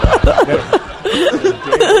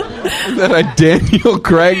 That I Daniel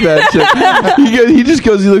Craig that shit. He just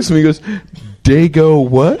goes. He looks at me. He goes, "Dago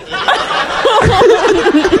what?"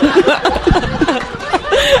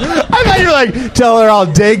 I thought you were like, tell her I'll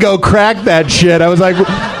Dago crack that shit. I was like,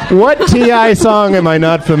 what T.I. song am I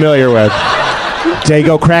not familiar with?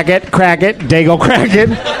 Dago crack it, Dago crack it.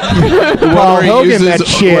 Paul Hogan, that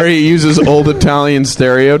shit. Where he uses old Italian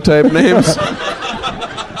stereotype names.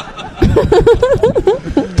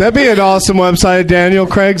 That'd be an awesome website, Daniel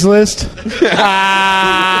Craigslist.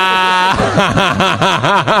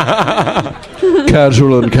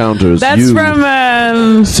 Casual encounters. That's You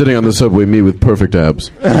from. sitting on the subway, me with perfect abs.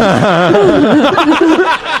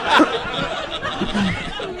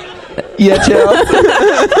 Yeah, Chad.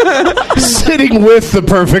 Sitting with the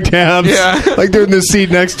perfect abs. Yeah. Like they're in the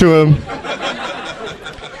seat next to him.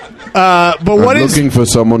 But what I'm is... looking for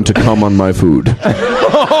someone to come on my food. That's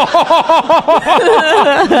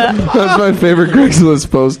my favorite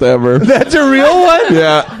Craigslist post ever. That's a real one?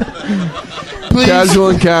 Yeah. Please, Casual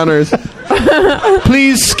encounters.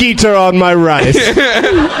 please skeeter on my rice.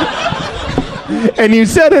 And you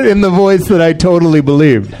said it in the voice that I totally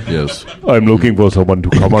believed. Yes. I'm looking for someone to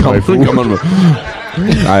come on my food. Come on.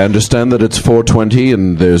 I understand that it's 4:20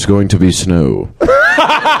 and there's going to be snow.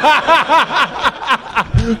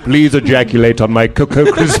 Please ejaculate on my Cocoa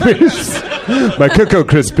Krispies. My Cocoa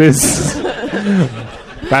Krispies.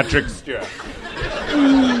 Patrick Stewart.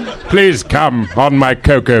 Please come on my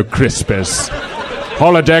Cocoa Krispies.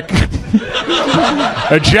 Holodeck.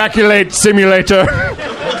 Ejaculate simulator.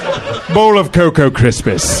 Bowl of Cocoa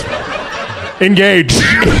Krispies. Engage.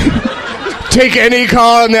 Take any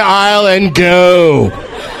car on the aisle and go.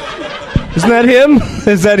 Isn't that him?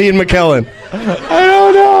 Is that Ian McKellen? I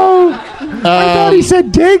don't know. I thought he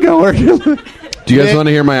said Dago. Do you guys want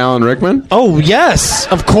to hear my Alan Rickman? Oh, yes.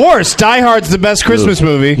 Of course. Die Hard's the best Christmas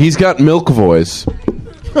movie. He's got milk voice.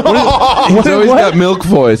 He's always got milk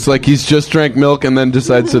voice. Like he's just drank milk and then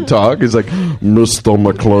decides to talk. He's like, Mr.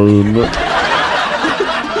 McLean.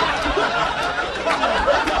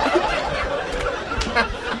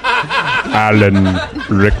 Alan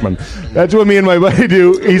Rickman. That's what me and my buddy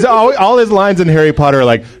do. He's all his lines in Harry Potter are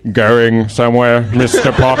like, going somewhere,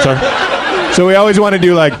 Mr. Potter. So we always want to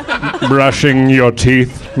do like, brushing your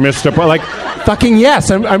teeth, Mr. Potter. Like, fucking yes.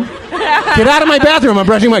 I'm Get out of my bathroom. I'm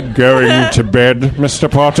brushing my... Going to bed, Mr.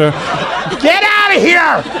 Potter. Get out of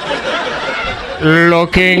here!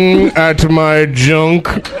 Looking at my junk,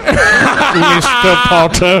 Mr.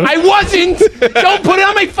 Potter. I wasn't! Don't put it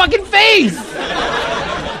on my fucking face!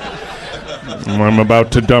 I'm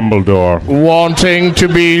about to Dumbledore. Wanting to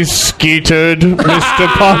be skeeted, Mr.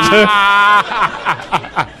 Potter.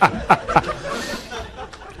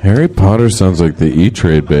 Harry Potter sounds like the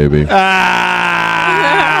E-Trade baby.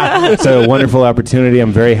 It's a wonderful opportunity.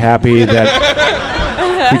 I'm very happy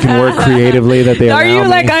that we can work creatively. That they Are you allow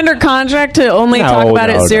like me. under contract to only talk about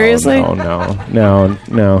it seriously?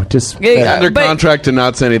 No. Just Under contract to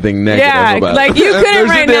not say anything negative Yeah, about like it. you couldn't There's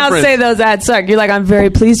a right now difference. say those ads suck. You're like, I'm very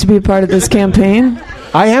pleased to be a part of this campaign.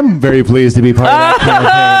 I am very pleased to be part of that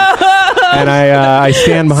campaign. And I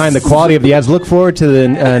stand behind the quality of the ads. Look forward to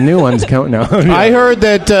the new ones. No. I heard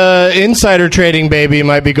that insider trading baby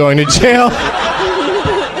might be going to jail.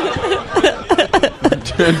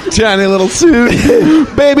 Tiny little suit.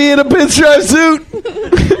 Baby in a pinstripe suit.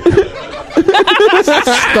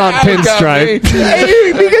 Stop pinstripe.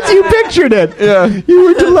 Because you pictured it. Yeah. You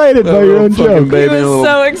were delighted by your own joke. Baby He in a was little...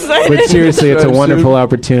 so excited. But seriously, it's a wonderful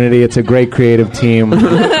opportunity. It's a great creative team. The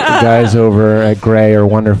guys over at Gray are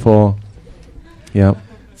wonderful. Yep.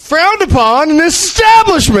 Frowned upon in this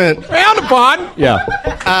establishment. Frowned upon. Yeah.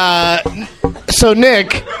 So,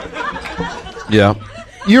 Nick, Yeah.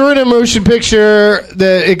 you were in a motion picture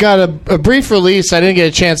that it got a brief release. I didn't get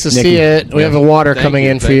a chance to see it. We have a water coming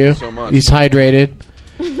in for you. Thank you so much. He's hydrated.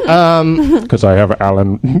 Because I have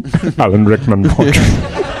Alan Rickman portrait.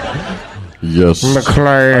 Yes.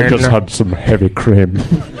 I just had some heavy cream.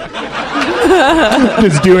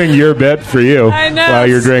 Just doing your bit for you I know. while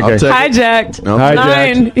you're drinking. I'll take it. Hijacked. I'll Hijacked.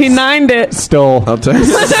 Nine. He nined it. Stole. I'll take it.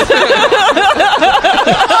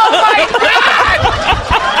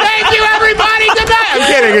 Thank you, everybody. Good night. I'm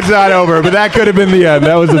kidding, it's not over, but that could have been the end.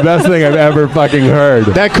 That was the best thing I've ever fucking heard.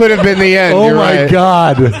 That could have been the end. Oh You're my right.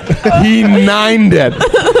 God. He nined it.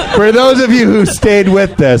 For those of you who stayed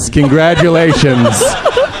with this, congratulations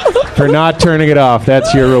for not turning it off.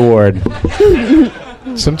 That's your reward.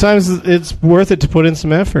 Sometimes it's worth it to put in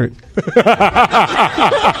some effort.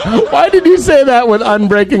 Why did you say that with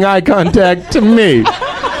unbreaking eye contact to me?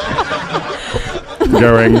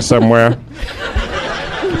 Going somewhere.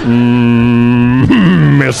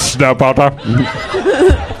 Mr. Potter.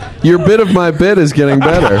 Your bit of my bit is getting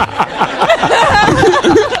better.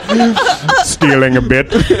 Stealing a bit.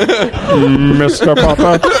 Mr.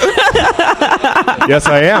 Potter. Yes,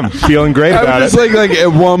 I am. Feeling great I about was it. just like at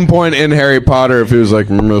one point in Harry Potter, if he was like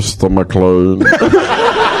Mr. McClone.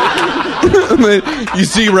 And then you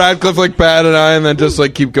see Radcliffe like bat an eye and then just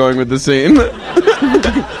like keep going with the scene.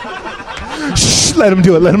 Shh, let him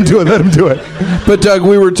do it. Let him do it. Let him do it. But Doug,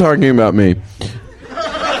 we were talking about me.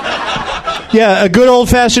 Yeah, a good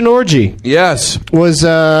old-fashioned orgy. Yes. Was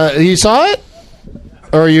you saw it?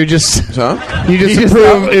 Or you just Huh?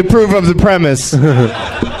 approve of the premise?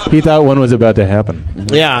 He thought one was about to happen.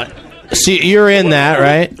 Yeah. See, you're in that,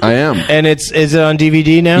 right? I am. And is it on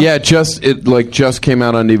DVD now? Yeah, just came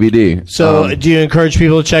out on DVD. So, do you encourage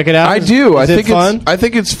people to check it out? I do. Is it fun? I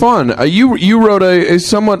think it's fun. You wrote a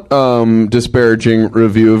somewhat disparaging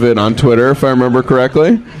review of it on Twitter, if I remember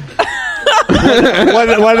correctly. what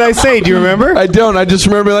did I say? Do you remember? I don't. I just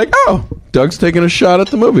remember like, oh, Doug's taking a shot at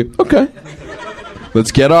the movie. Okay.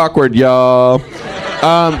 Let's get awkward, y'all.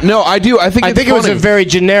 No, I do. I think it was a very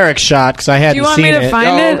generic shot because I hadn't Do you want seen me to it.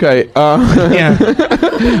 find it? Okay.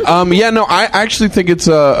 Yeah. Yeah, no, I actually think it's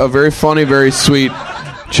a very funny, very sweet.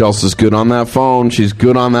 Chelsea's good on that phone. She's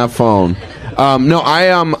good on that phone. No,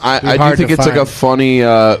 I do hard think to it's like a find.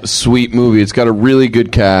 funny, sweet movie. It's got a really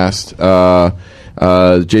good cast.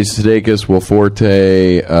 Jason Sudeikis, Will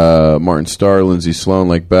Forte, Martin Starr, Lindsay Sloan,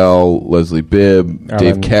 Lake Bell, Leslie Bibb,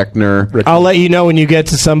 Dave Koechner. I'll let you know when you get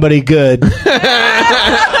to somebody good.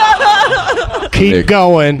 Keep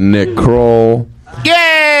going. Nick Kroll.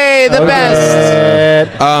 Yay, the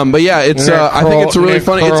best. But yeah, it's. I think it's really Nick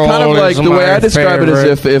funny. It's kind of Kroll like is the way my I describe it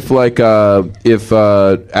is favorite. if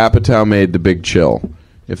Apatow made The Big Chill,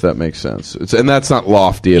 if that makes sense. And that's not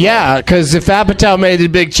lofty. At Yeah, because if Apatow made the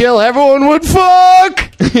big chill, everyone would fuck.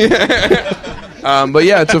 But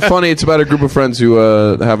yeah, it's it's about a group of friends who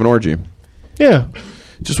have an orgy. Yeah.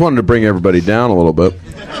 Just wanted to bring everybody down a little bit.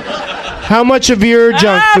 How much of your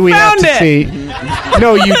junk do we have found to it. see?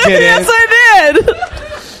 No, you didn't. Yes, I did.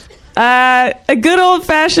 A good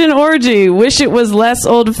old-fashioned orgy. Wish it was less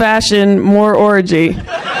old-fashioned, more orgy.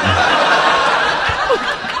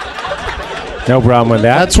 No problem with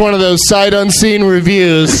that. That's one of those sight unseen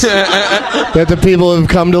reviews that the people have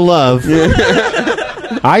come to love.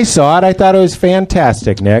 I saw it. I thought it was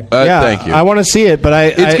fantastic, Nick. Thank you. I want to see it,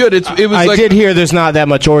 but It's good. I did hear there's not that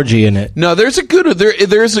much orgy in it. No, there's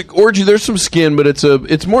there's an orgy. There's some skin, but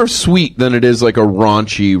it's more sweet than it is like a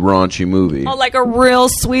raunchy movie. Oh, like a real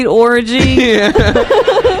sweet orgy.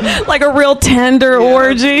 Like a real tender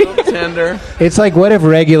orgy. Tender. It's like, what if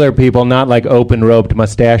regular people, not like open-robed,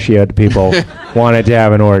 mustachioed people, wanted to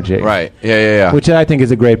have an orgy? Right. Yeah. Which I think is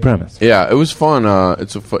a great premise. Yeah, it was fun.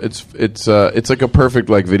 It's like a perfect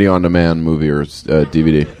like video on demand movie or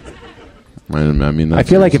DVD. I mean, that's I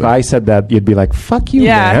feel like if I said that, you'd be like, "Fuck you,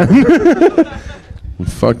 Yeah. man."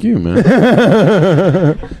 Fuck you, man.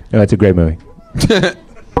 No, it's a great movie.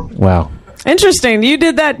 Wow. Interesting. You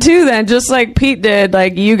did that too then, just like Pete did.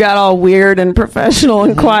 Like you got all weird and professional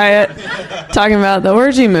and quiet talking about the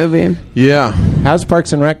orgy movie. Yeah. How's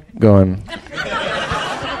Parks and Rec going?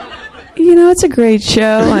 You know, it's a great show.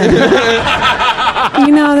 And,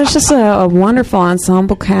 you know, there's just a wonderful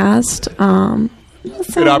ensemble cast.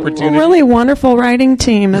 Good opportunity. A really wonderful writing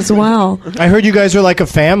team as well. I heard you guys are like a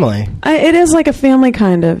family. It is like a family,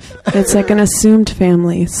 kind of. It's like an assumed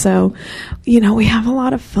family. So, you know, we have a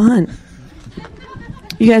lot of fun.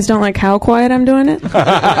 You guys don't like how quiet I'm doing it?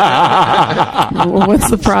 Well,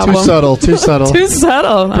 what's the problem? Too subtle. Too subtle. Too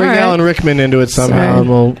subtle. Bring All right. Alan Rickman into it somehow, Sorry.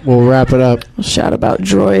 and we'll wrap it up. We'll shout about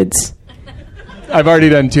droids. I've already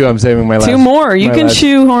done 2. I'm saving my last. 2 more. You can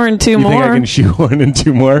shoehorn 2 more. You think I can shoehorn in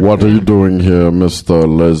 2 more? What are you doing here, Mr.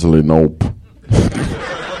 Leslie Nope?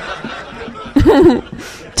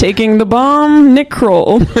 Taking the bomb, Nick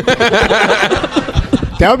Kroll.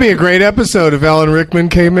 That would be a great episode if Alan Rickman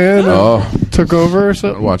came in and took over or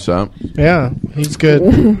something. Watch that. Yeah, he's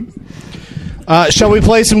good. Shall we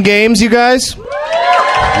play some games, you guys?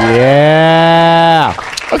 Yeah.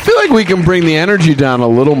 I feel like we can bring the energy down a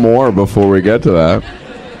little more before we get to that.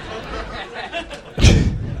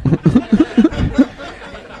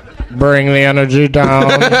 Bring the energy down.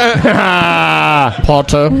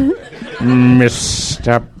 Potter.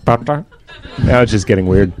 Mr. Potter. Now it's just getting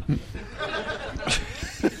weird.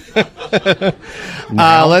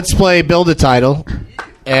 Let's play Build a Title.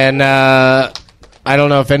 And I don't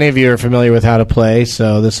know if any of you are familiar with how to play,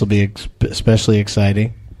 so this will be especially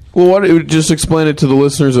exciting. Well, just explain it to the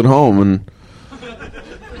listeners at home, and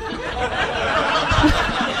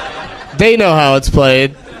they know how it's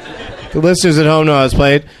played. The listeners at home know how it's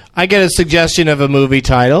played. I get a suggestion of a movie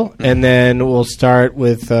title, and then we'll start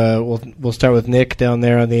with we'll start with Nick down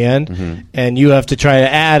there on the end, and you have to try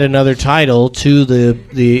to add another title to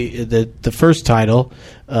the first title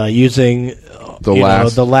using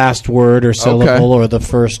the last word or syllable or the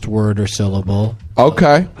first word or syllable.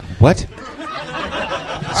 Okay. What?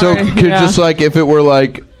 So just like if it were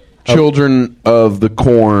like Children of the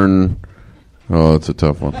Corn. Oh, that's a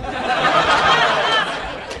tough one.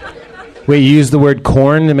 Wait, you use the word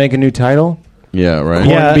corn to make a new title? Yeah, right.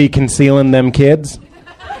 Corn be concealing them kids?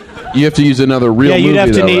 You have to use another real movie, you'd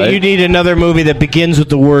have to right? you need another movie that begins with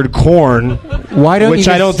the word corn. Why don't which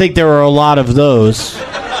I don't think there are a lot of those.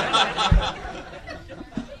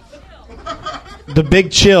 The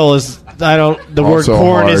Big Chill is the word Also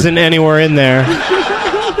corn hard. isn't anywhere in there.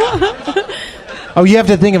 Oh, you have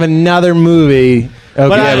to think of another movie. Okay,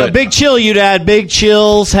 But Big Chill, you'd add Big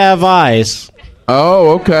Chills Have Eyes.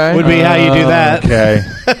 Oh, okay. Would be how you do that. Okay.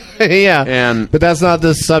 Yeah. But that's not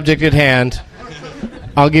the subject at hand.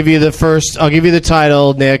 I'll give you the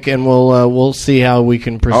title, Nick, and we'll see how we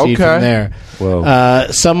can proceed from there. Whoa.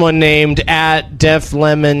 Someone named @Def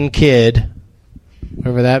Lemon Kid,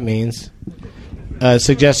 whatever that means,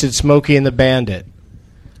 suggested Smokey and the Bandit.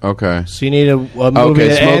 Okay. So you need a movie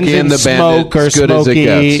that Smokey ends in and the smoke Bandit, or as good as it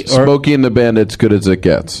smoky. gets. Smokey and the Bandit's good as it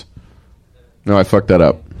gets. No, I fucked that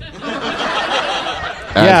up.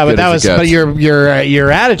 Yeah, but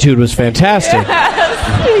your attitude was fantastic.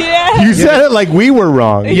 Yeah. You said it like we were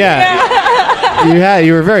wrong. Yeah.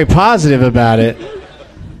 You were very positive about it.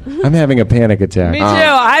 I'm having a panic attack. Me too.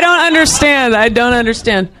 I don't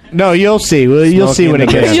understand. No, you'll see. Well, you'll see when it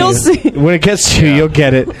gets. You'll see. When it gets to you, you'll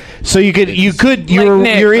get it. So your Nick,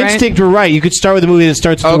 your right? instinct were right. You could start with a movie that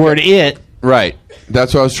starts with the word "it." Right.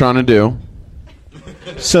 That's what I was trying to do.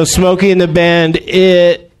 So Smokey and the Band,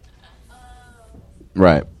 it.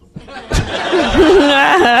 Right.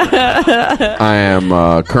 I am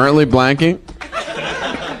currently blanking.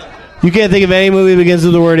 You can't think of any movie that begins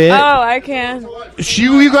with the word "it." Oh, I can.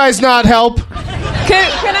 You guys not help?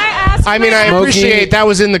 Can I ask? I mean, I appreciate that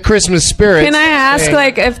was in the Christmas spirit. Can I ask,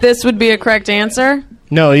 like, if this would be a correct answer?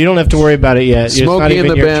 No, you don't have to worry about it yet. It's not Smokey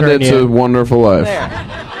even and the your turn Bandit's yet. a Wonderful Life.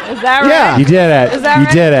 Is that right? Yeah. You did it. Is that You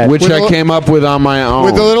right? did it. Which I came up with on my own.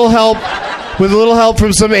 With a little help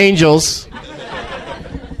from some angels.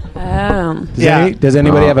 Does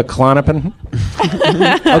anybody have a Klonopin?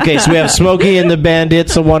 Okay, so we have Smokey and the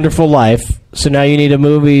Bandit's A Wonderful Life. So now you need a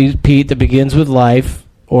movie, Pete, that begins with life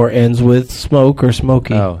or ends with smoke or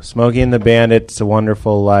Smokey. Oh, Smokey and the Bandit's A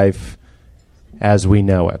Wonderful Life as we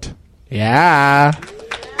know it. Yeah.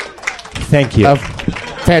 Thank you. A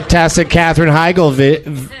fantastic Katherine Heigl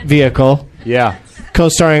vehicle. Yeah.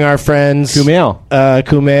 Co-starring our friends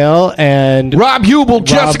Kumail and Rob Hubel,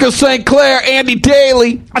 Jessica St. Clair, Andy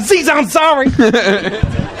Daly. Aziz Ansari.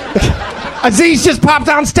 Aziz just popped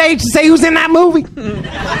on stage to say who's in that movie.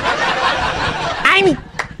 Amy,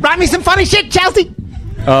 write me some funny shit, Chelsea.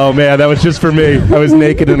 Oh, man, that was just for me. I was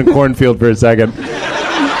naked in a cornfield for a second.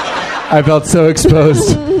 I felt so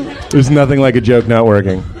exposed. There's nothing like a joke not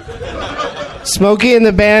working. Smokey and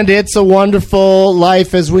the Bandit's A Wonderful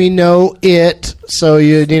Life as we know it. So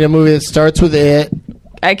you need a movie that starts with it.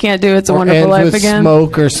 I can't do It's a or Wonderful ends Life with again.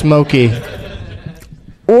 Smoke or Smokey.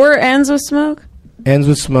 Or ends with smoke? Ends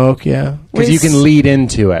with smoke, yeah. Because you can lead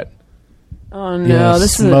into it. Oh, no. Yeah,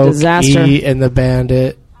 this is a Smokey disaster. and the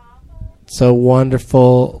Bandit. It's a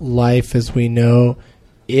Wonderful Life as we know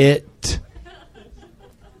it.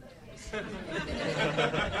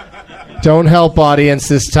 Don't help, audience,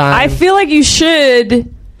 this time. I feel like you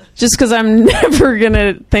should, just because I'm never going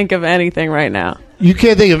to think of anything right now. You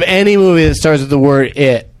can't think of any movie that starts with the word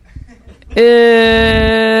it.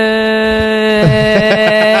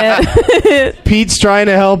 Pete's trying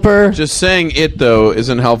to help her. Just saying it, though,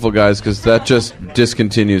 isn't helpful, guys, because that just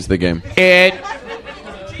discontinues the game. It.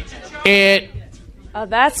 Oh,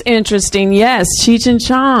 that's interesting. Yes, Cheech and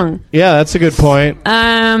Chong. Yeah, that's a good point.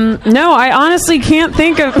 No, I honestly can't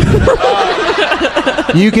think of...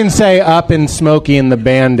 You can say Up in Smokey and the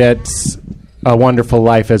Bandits, A Wonderful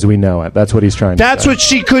Life as we know it. That's what he's trying to say. That's what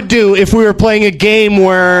she could do if we were playing a game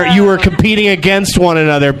where you were competing against one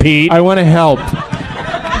another, Pete. I want to help.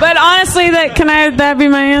 But honestly, that be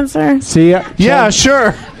my answer? See? Yeah,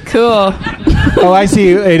 sure. Cool. Oh, I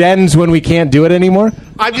see. It ends when we can't do it anymore?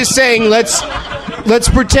 I'm just saying, let's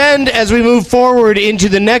pretend as we move forward into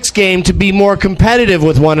the next game to be more competitive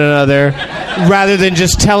with one another rather than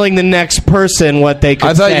just telling the next person what they could say.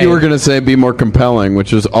 I thought you were going to say be more compelling,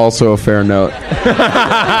 which is also a fair note.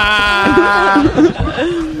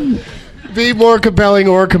 Be more compelling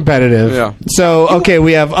or competitive. Yeah. So, okay,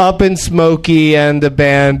 we have Up and Smokey and the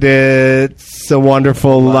Bandits, A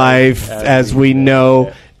Wonderful Life as we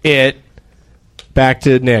know it. Back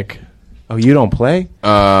to Nick. Oh, you don't play?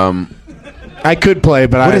 I could play,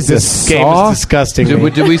 but What is this this, game Saw? is disgusting. Did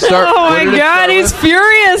we start? Oh what my did it God, start he's with?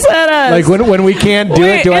 furious at us. Like when we can't do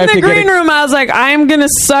it, do I have in to the get green room, I was like, I'm gonna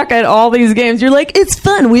suck at all these games. You're like, it's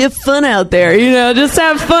fun. We have fun out there. Just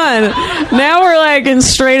have fun. Now we're like in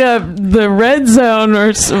straight up the red zone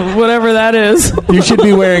or whatever that is. You should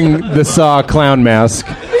be wearing the Saw clown mask.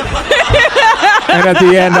 And at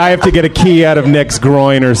the end, I have to get a key out of Nick's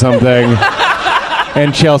groin or something.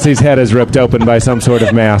 And Chelsea's head is ripped open by some sort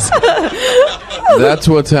of mask. That's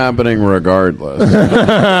what's happening regardless.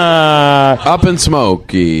 Up in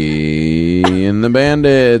Smokey and the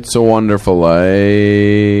Bandits, A Wonderful Life.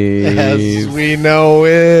 As we know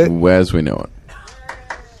it. As we know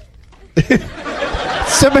it.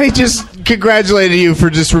 Somebody just congratulated you for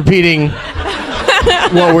just repeating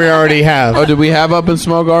what we already have. Oh, did we have Up in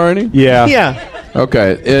Smoke already? Yeah. Yeah.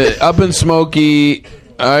 Okay. Up in Smokey.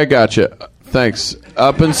 I gotcha. Thanks.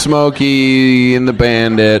 Up in Smokey and the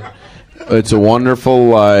Bandit. It's a Wonderful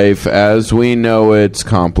Life. As we know, it's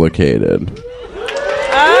complicated.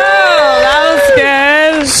 Oh, that was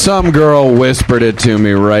good. Some girl whispered it to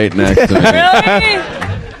me right next to me. Really?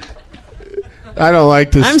 I don't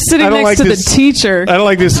like this. I'm sitting next to the teacher. I don't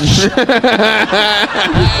like this.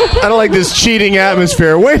 I don't like this cheating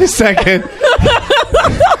atmosphere. Wait a second.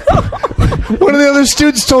 One of the other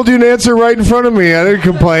students told you an answer right in front of me. I didn't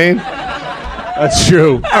complain. That's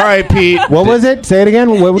true. All right, Pete. What was it? Say it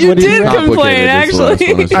again. What You did did you say? complain, Complicated is the last one I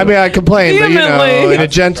actually. said. I mean, I complained, but Vehemently. in a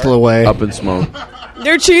gentle way. Up in Smoke.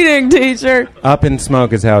 You're cheating, teacher. Up in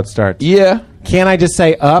Smoke is how it starts. Yeah. Can't I just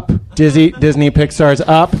say Up? Disney Pixar's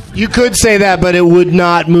Up? You could say that, but it would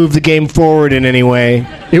not move the game forward in any way.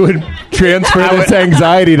 It would transfer this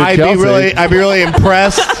anxiety to Chelsea. I'd be really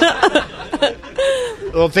impressed.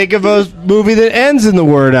 Well, think of a movie that ends in the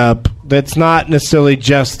word up. That's not necessarily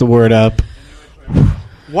just the word up.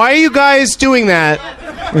 Why are you guys doing that?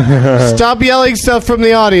 Stop yelling stuff from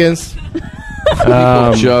the audience.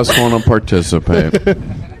 People just want to participate.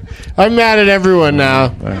 I'm mad at everyone now.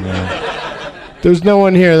 There's no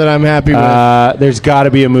one here that I'm happy with. There's got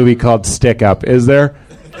to be a movie called Stick Up. Is there?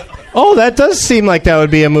 Oh, that does seem like that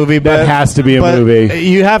would be a movie. But That has to be a but movie.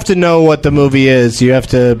 You have to know what the movie is. You have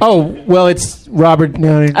to. Oh, well, it's Robert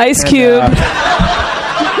Downey. Ice Cube.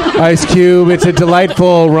 Ice Cube. It's a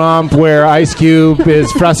delightful romp where Ice Cube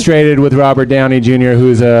is frustrated with Robert Downey Jr.,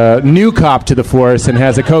 who's a new cop to the force and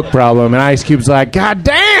has a coke problem. And Ice Cube's like, God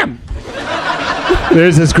damn!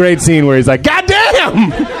 There's this great scene where he's like, God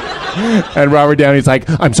damn! And Robert Downey's like,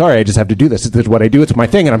 I'm sorry, I just have to do this. This is what I do. It's my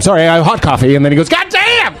thing. And I'm sorry, I have hot coffee. And then he goes, God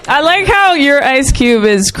damn! I like how your Ice Cube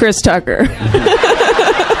is Chris Tucker.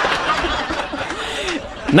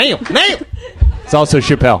 Nail. It's also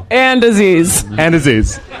Chappelle. And Aziz. And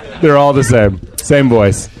Aziz. They're all the same. Same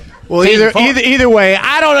voice. Well, either way,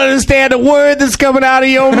 I don't understand a word that's coming out of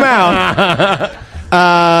your mouth.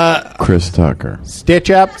 Chris Tucker. Stitch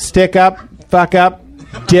up, stick up, fuck up,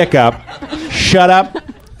 dick up, shut up,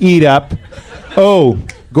 eat up. Oh,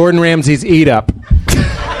 Gordon Ramsay's Eat Up.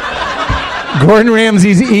 Gordon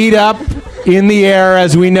Ramsay's Eat Up in the air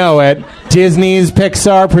as we know it. Disney's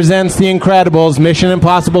Pixar presents The Incredibles, Mission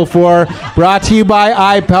Impossible 4, brought to you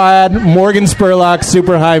by iPod, Morgan Spurlock,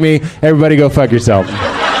 Super Jaime. Everybody go fuck yourself. Yay! Is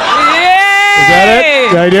that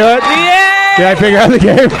it? Did I do it? Yay! Did I figure out the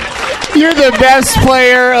game? You're the best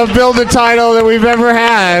player of Build a Title that we've ever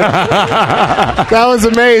had. That was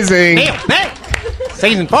amazing.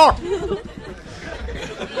 Season 4.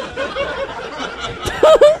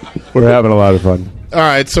 We're having a lot of fun. All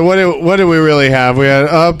right, so what do we really have? We had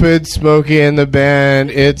Up and Smokey and the Band.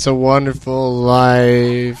 It's a Wonderful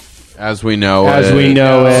Life. As we know As we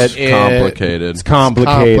know it's it. complicated. It's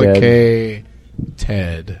complicated.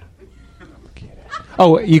 Ted.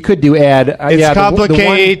 Oh, you could do ad. It's yeah,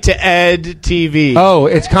 complicated to ed TV. Oh,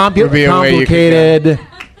 it's complicated.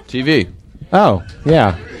 TV. Oh,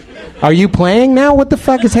 yeah. Are you playing now? What the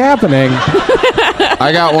fuck is happening?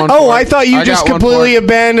 I got one. Oh, I thought you just completely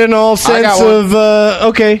abandoned all sense of.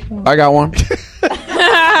 Okay. I got one.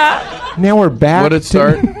 Now we're back. What did it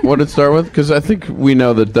start with? Because I think we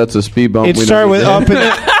know that's a speed bump. It started with Up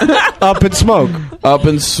and Smoke. Up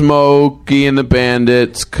and Smokey and the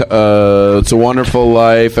Bandits. It's a Wonderful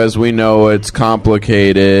Life. As we know, it's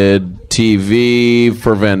complicated. TV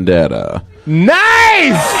for Vendetta.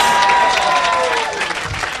 Nice.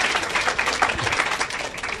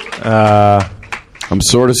 I'm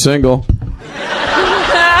sort of single.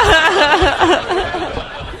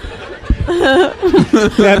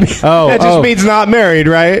 That just means not married,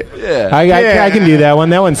 right? Yeah. I can do that one.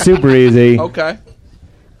 That one's super easy. Okay.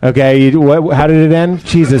 Okay. How did it end?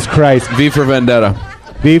 Jesus Christ. V for Vendetta.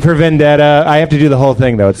 V for Vendetta. I have to do the whole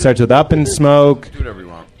thing, though. It starts with Up and Smoke. Do whatever you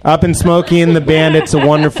want. Up and Smokey and the Bandits. A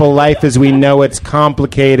Wonderful Life as we know it's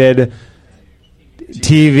complicated.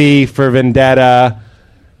 TV for Vendetta.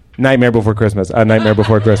 Nightmare Before Christmas. Nightmare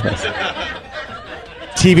Before Christmas.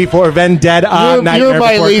 TV for Vendetta. You're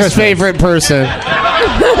my least favorite person.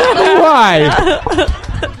 Why?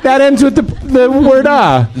 That ends with the word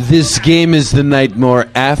This game is the Nightmare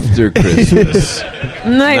After Christmas.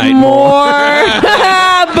 Nightmare.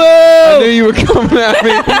 Boo! I knew you were coming at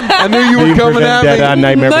me. I knew you were coming at me.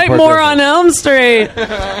 Nightmare on Elm Street.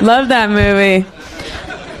 Love that movie.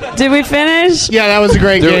 Did we finish? Yeah, that was a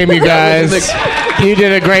great game, you guys. You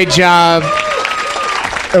did a great job.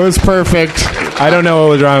 It was perfect. I don't know what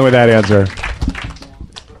was wrong with that answer.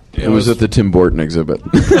 It was at the Tim Burton exhibit.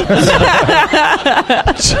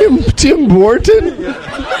 Tim Burton?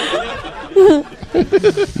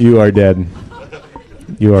 You are dead.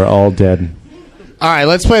 You are all dead. All right,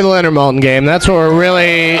 let's play the Leonard Maltin game. That's what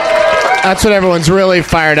what everyone's really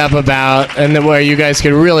fired up about, and then where you guys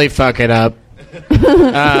can really fuck it up.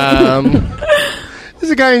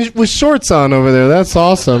 There's a guy with shorts on over there. That's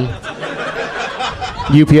awesome.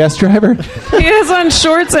 UPS driver? He has on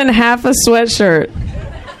shorts and half a sweatshirt.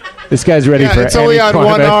 This guy's ready for it's only on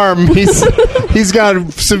one arm. He's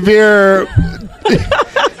got severe.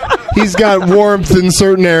 He's got warmth in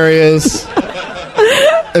certain areas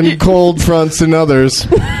and cold fronts in others.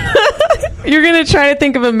 You're going to try to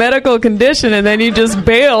think of a medical condition, and then you just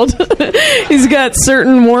bailed. He's got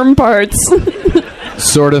certain warm parts.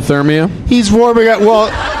 Sortothermia? He's warming up. Well,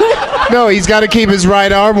 no, he's got to keep his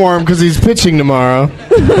right arm warm because he's pitching tomorrow.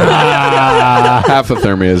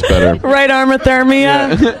 Half-othermia is better. Right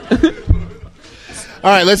armothermia. All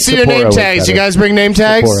right, let's see your name tags. You guys bring name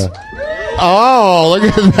tags? Oh,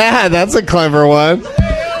 look at that. That's a clever one.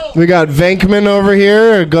 We got Venkman over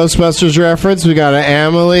here, a Ghostbusters reference. We got an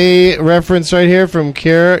Amelie reference right here from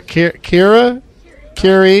Kiri. We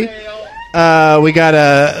got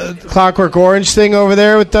a Clockwork Orange thing over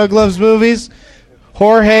there with Doug Loves Movies.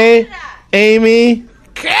 Jorge, Amy,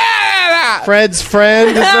 Canada. Fred's friend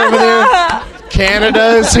is over there.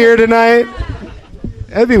 Canada is here tonight.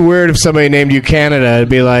 That'd be weird if somebody named you Canada. It'd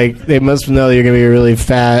be like, they must know you're going to be a really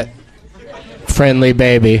fat, friendly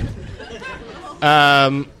baby.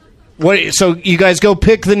 So you guys go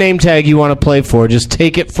pick the name tag you want to play for. Just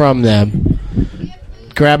take it from them.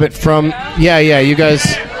 Grab it from... Yeah, you guys...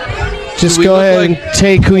 Just go ahead and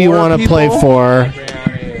take who you want to play for.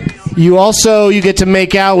 You get to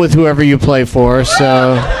make out with whoever you play for,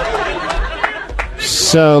 so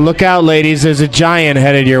look out, ladies. There's a giant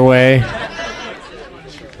headed your way.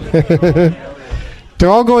 They're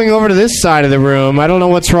all going over to this side of the room. I don't know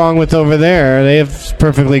what's wrong with over there. They have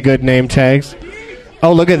perfectly good name tags.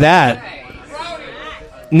 Oh, look at that.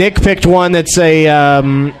 Nick picked one that's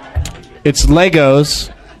it's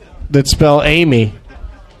Legos that spell Amy.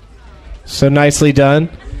 So nicely done.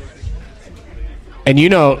 And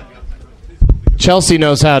Chelsea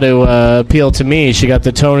knows how to appeal to me. She got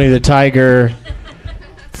the Tony the Tiger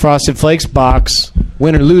Frosted Flakes box.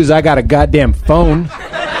 Win or lose, I got a goddamn phone.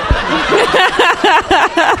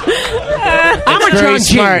 I'm a John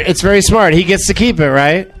smart. It's very smart. He gets to keep it,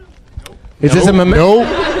 right? Is this a memento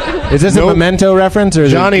reference, or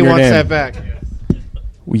is Johnny it your wants name? that back.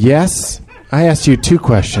 Yes, I asked you 2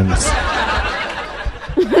 questions.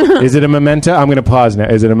 Is it a memento? I'm going to pause now.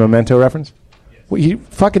 Is it a memento reference? Well, you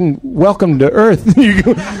fucking welcome to Earth.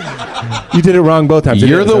 You did it wrong both times.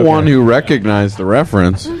 You're the one who recognized the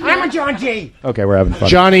reference. I'm a John G. Okay, we're having fun.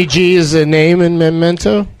 Johnny G is a name in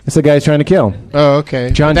Memento? It's the guy who's trying to kill. Oh,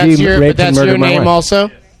 okay. John G raped and murdered my wife. Name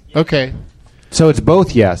also? Okay. So it's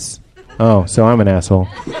both yes. Oh, so I'm an asshole.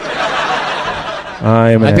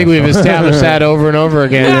 I think we've established that over and over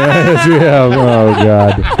again. Yes, we have. Oh,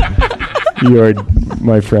 God. You're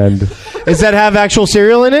my friend. Does that have actual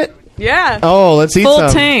cereal in it? Yeah. Oh, let's eat some.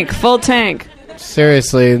 Full tank.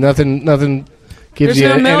 Seriously, nothing gives There's you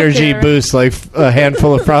no an milk energy there. boost like a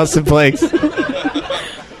handful of Frosted Flakes. All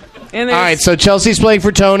right, so Chelsea's playing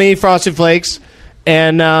for Tony Frosted Flakes,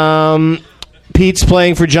 and Pete's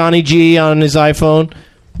playing for Johnny G on his iPhone,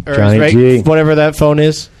 or Johnny G. whatever that phone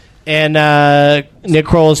is, and Nick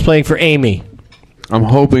Kroll is playing for Amy. I'm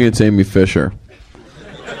hoping it's Amy Fisher.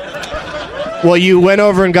 Well, you went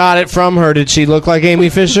over and got it from her. Did she look like Amy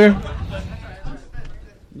Fisher?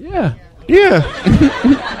 Yeah.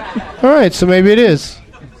 All right, so maybe it is.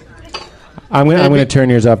 I'm gonna turn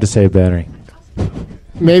yours off to save battery.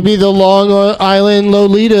 Maybe the Long Island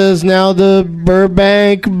Lolita is now the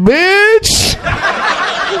Burbank bitch.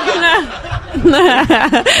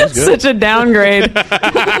 Such a downgrade.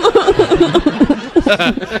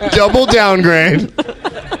 Double downgrade.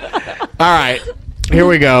 All right, here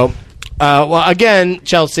we go. Well, again,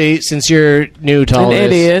 Chelsea, since you're new to all An this.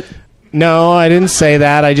 idiot. No, I didn't say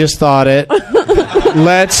that. I just thought it.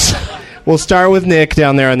 We'll start with Nick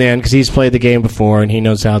down there on the end because he's played the game before and he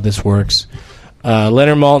knows how this works.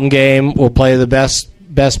 Leonard Maltin game. We'll play the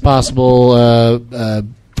best possible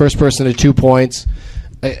first person to 2 points.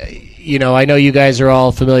 I know you guys are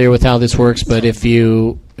all familiar with how this works, but if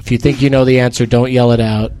you think you know the answer, don't yell it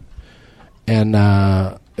out. And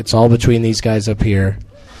it's all between these guys up here.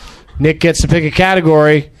 Nick gets to pick a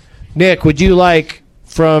category. Nick, would you like,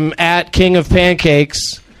 from at King of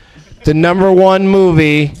Pancakes, the number one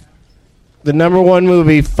movie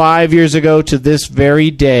 5 years ago to this very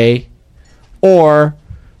day, or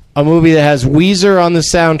a movie that has Weezer on the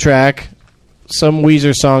soundtrack, some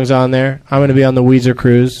Weezer songs on there? I'm going to be on the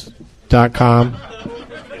WeezerCruise.com.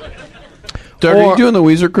 Are you doing the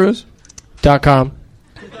Weezer Cruise? .com.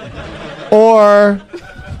 Or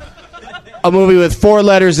a movie with 4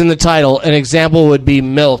 letters in the title. An example would be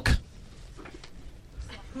Milk.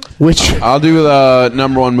 Which I'll do the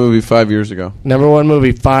number one movie 5 years ago. number one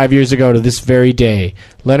movie 5 years ago to this very day.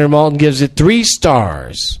 Leonard Maltin gives it 3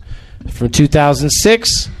 stars. From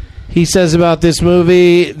 2006, he says about this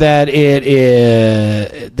movie that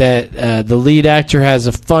the lead actor has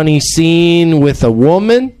a funny scene with a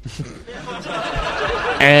woman.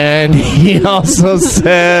 And he also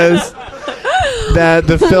says that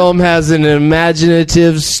the film has an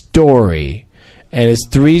imaginative story. And it's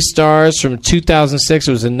 3 stars from 2006.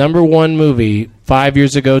 It was a number one movie 5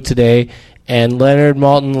 years ago today. And Leonard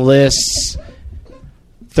Maltin lists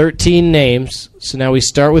 13 names. So now we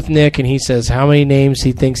start with Nick, and he says how many names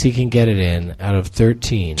he thinks he can get it in out of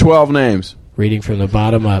 13. 12 names. Reading from the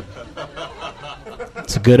bottom up.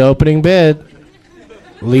 It's a good opening bid.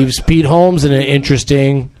 Leaves Pete Holmes in an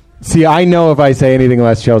interesting... See, I know if I say anything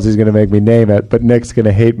less, Chelsea's going to make me name it, but Nick's going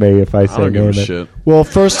to hate me if I say I don't give name a it. shit. Well,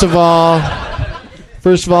 first of all,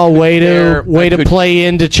 way to play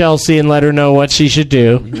into Chelsea and let her know what she should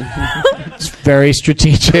do. It's very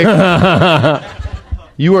strategic.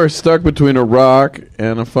 You are stuck between a rock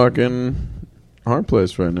and a fucking Hard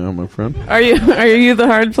place right now, my friend. Are you the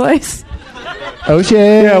hard place? Oh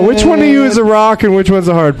shit! Yeah, which one of you is a rock and which one's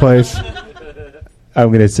a hard place?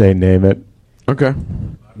 I'm gonna say name it. Okay.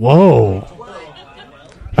 Whoa.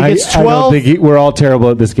 He gets 12. I don't think we're all terrible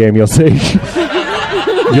at this game. You'll see.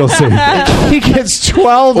 You'll see. He gets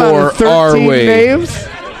 12 out of 13 names.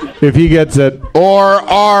 If he gets it, or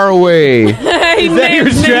are we? Is that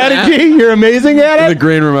your strategy? You're amazing at it. In the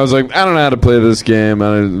green room, I was like, I don't know how to play this game.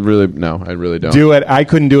 I really don't. Do it. I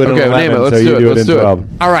couldn't do it. Okay, in 11, name it. Let's so do you it. do it Let's in do it.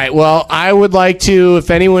 12. All right. Well, I would like to,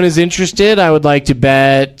 if anyone is interested, I would like to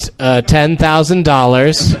bet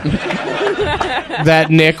 $10,000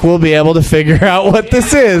 that Nick will be able to figure out what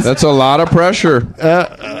this is. That's a lot of pressure.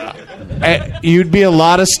 You'd be a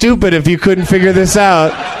lot of stupid if you couldn't figure this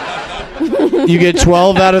out. You get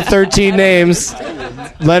 12 out of 13 names.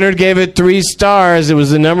 Leonard gave it 3 stars. It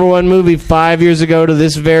was the #1 movie 5 years ago to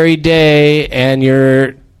this very day. And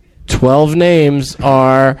your 12 names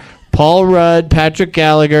are Paul Rudd, Patrick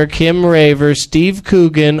Gallagher, Kim Raver, Steve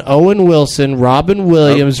Coogan, Owen Wilson, Robin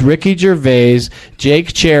Williams, Ricky Gervais,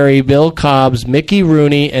 Jake Cherry, Bill Cobbs, Mickey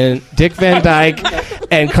Rooney, and Dick Van Dyke,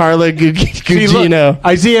 and Carla Gugino.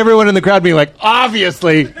 I see everyone in the crowd being like,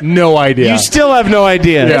 obviously, no idea. You still have no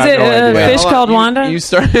idea. Is it a fish called Wanda? You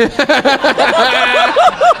started.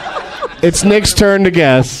 It's Nick's turn to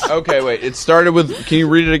guess. Okay, wait. It started with. Can you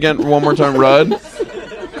read it again one more time? Rudd,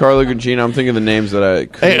 Carla Gugino. I'm thinking the names that I.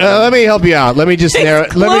 Hey, let me help you out. Let me just narrow.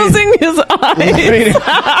 Closing his eyes.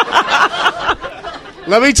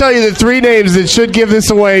 Let me tell you the 3 names that should give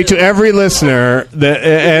this away to every listener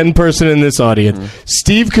and person in this audience: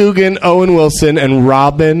 Steve Coogan, Owen Wilson, and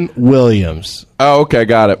Robin Williams. Oh, okay,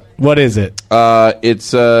 got it. What is it?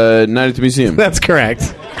 It's Night at the Museum. That's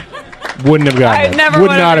correct. Wouldn't have gotten it. Never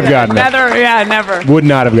Would not have gotten it. Never. Would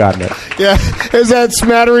not have gotten it. Yeah, there's that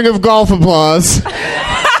smattering of golf applause.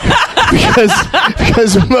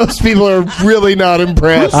 because most people are really not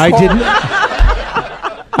impressed. I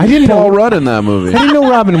didn't Paul know. Rudd in that movie. I didn't know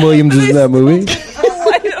Robin Williams was in that movie.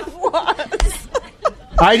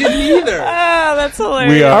 I didn't either. Oh, that's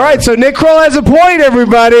hilarious. We are. All right, so Nick Kroll has a point,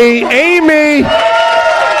 everybody. Amy,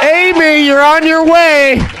 you're on your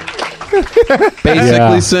way.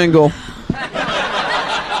 Basically single.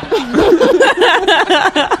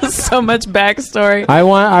 So much backstory. I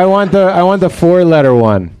want the 4-letter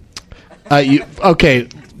one. Okay,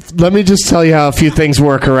 let me just tell you how a few things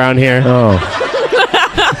work around here. Oh.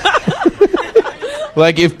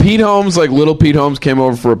 Like if Pete Holmes, like little Pete Holmes, came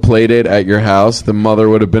over for a play date at your house, the mother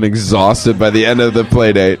would have been exhausted by the end of the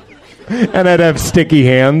play date. And I'd have sticky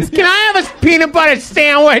hands. Can I have a peanut butter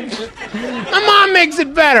sandwich? My mom makes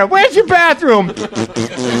it better. Where's your bathroom?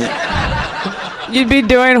 You'd be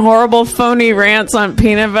doing horrible phony rants on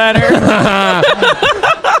peanut butter.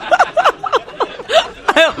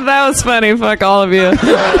 That was funny. Fuck all of you.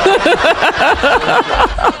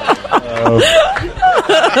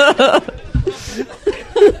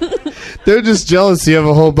 They're just jealous you have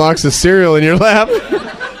a whole box of cereal in your lap.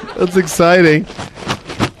 That's exciting.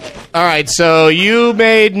 All right, so you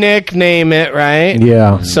made Nick name it, right?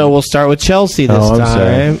 Yeah. So we'll start with Chelsea this I'm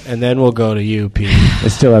time, and then we'll go to you, Pete. I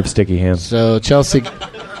still have sticky hands. So Chelsea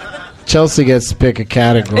gets to pick a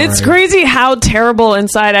category. It's crazy how terrible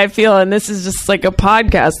inside I feel, and this is just like a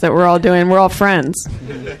podcast that we're all doing. We're all friends.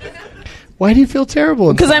 Why do you feel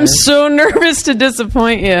terrible? Because I'm so nervous to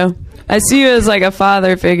disappoint you. I see you as like a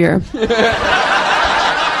father figure.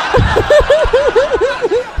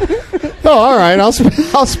 Oh, all right. I'll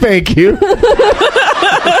spank you.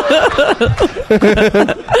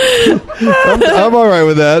 I'm all right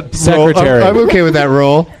with that. Secretary. I'm okay with that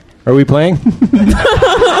role. Are we playing?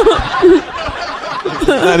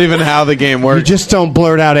 Not even how the game You works. just don't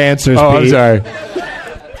blurt out answers, Oh, I'm Pete. sorry.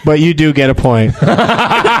 But you do get a point. And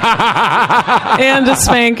a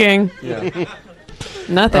spanking. Yeah.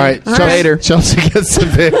 Nothing. All right. Chelsea gets the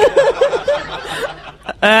pick.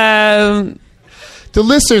 The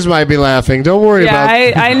listeners might be laughing. Don't worry about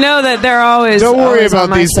I know that they're always. Don't worry always on about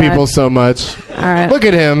my these side. people so much. All right. Look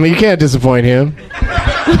at him. You can't disappoint him.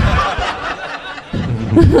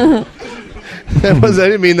 I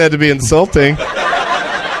didn't mean that to be insulting.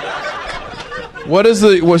 What does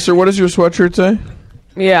your sweatshirt say?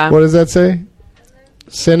 Yeah. What does that say?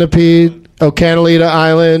 Centipede. Oh, Catalina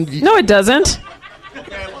Island. No, it doesn't.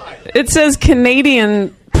 It says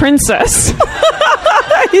Canadian princess.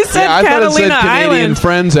 You said I thought it said Catalina Canadian Island.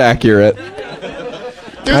 Friends accurate.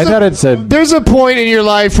 I thought it said. There's a point in your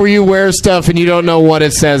life where you wear stuff and you don't know what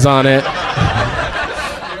it says on it.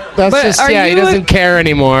 That's But just, are he you doesn't care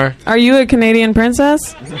anymore. Are you a Canadian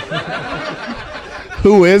princess?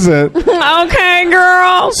 Who isn't? Okay,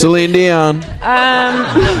 girl. Celine Dion.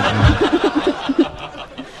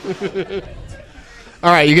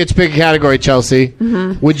 All right, you get to pick a category, Chelsea.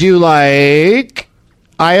 Mm-hmm. Would you like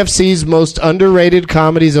IFC's most underrated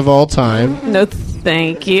comedies of all time? No,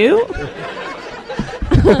 thank you.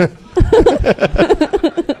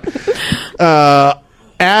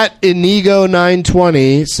 At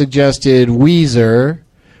Inigo920 suggested Weezer,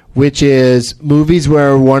 which is movies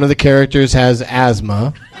where one of the characters has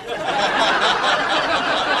asthma.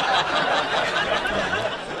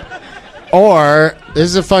 Or, this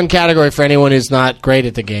is a fun category for anyone who's not great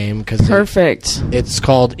at the game. Perfect. It's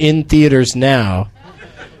called In Theaters Now.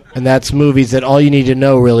 And that's movies that all you need to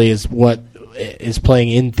know really is what is playing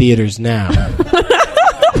in theaters now.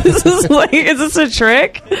 Is this a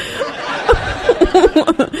trick?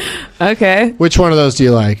 Okay. Which one of those do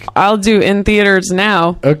you like? I'll do In Theaters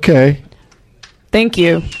Now. Okay. Thank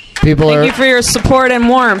you. Thank you for your support and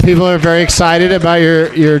warmth. People are very excited about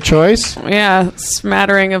your choice. Yeah,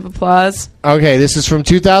 smattering of applause. Okay, this is from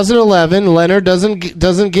 2011. Leonard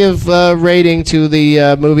doesn't give rating to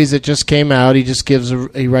the movies that just came out. He just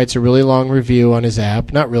he writes a really long review on his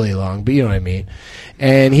app. Not really long, but you know what I mean.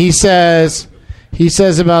 And he says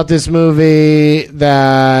about this movie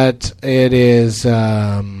that it is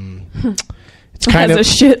it's kind of a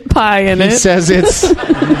shit pie in it. He says it's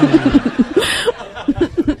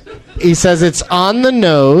he says it's on the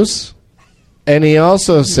nose, and he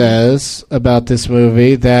also says about this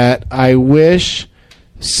movie that I wish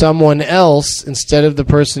someone else, instead of the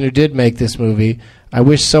person who did make this movie, I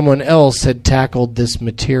wish someone else had tackled this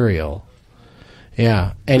material.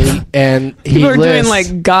 Yeah, and he people are doing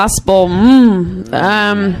like gospel.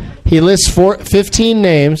 He lists 15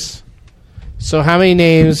 names. So how many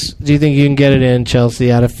names do you think you can get it in,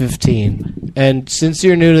 Chelsea, out of 15? And since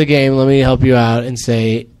you're new to the game, let me help you out and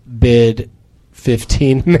say bid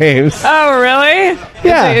 15 names. Oh, really?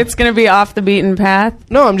 Yeah. It's going to be off the beaten path?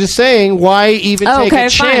 No, I'm just saying, why even take a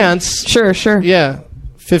chance? Fine. Sure. Yeah.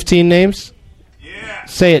 15 names? Yeah.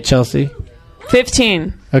 Say it, Chelsea.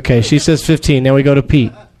 15. Okay, she says 15. Now we go to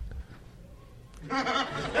Pete.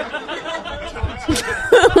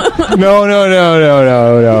 No.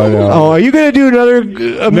 Oh, are you going to do another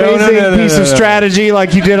amazing piece of strategy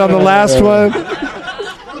like you did on the last one?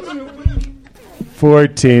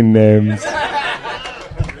 14 names.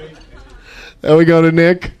 Now we go to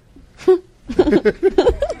Nick. I'm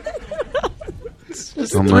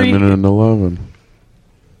 9 minutes and 11.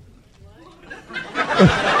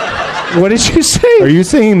 What did you say? Are you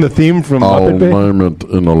singing the theme from Muppet Baby? 9 minutes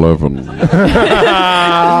and 11.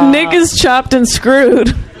 Nick is chopped and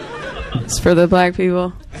screwed. It's for the black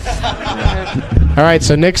people. All right,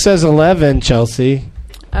 so Nick says 11, Chelsea.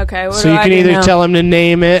 Okay, what so do you I can do either now? tell him to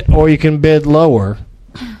name it or you can bid lower.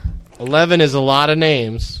 11 is a lot of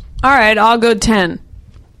names. All right, I'll go 10.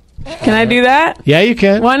 Can I do that? Yeah, you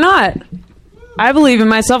can. Why not? I believe in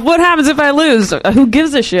myself. What happens if I lose? Who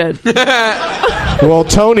gives a shit? Well,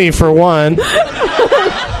 Tony, for one.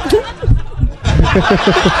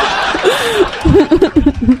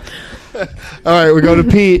 All right, we go to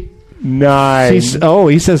Pete. 9.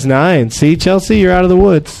 He says 9. See, Chelsea, you're out of the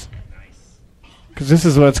woods. Because this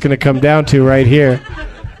is what it's going to come down to right here.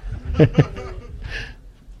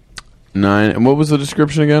 9. And what was the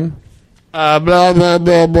description again? Blah, blah,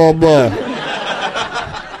 blah, blah, blah.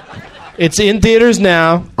 It's in theaters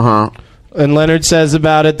now. Uh-huh. And Leonard says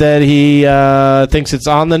about it that he thinks it's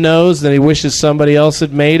on the nose, that he wishes somebody else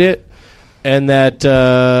had made it, and that...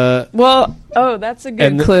 that's a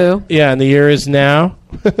good clue. Yeah, and the year is now.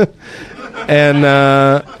 and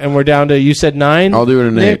we're down to... You said 9? I'll do it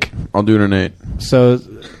an Nick? 8. I'll do it an 8. So,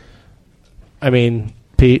 I mean,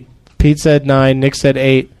 Pete said 9, Nick said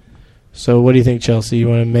 8. So what do you think, Chelsea? You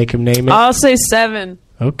want to make him name it? I'll say 7.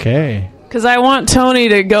 Okay. Because I want Tony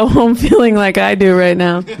to go home feeling like I do right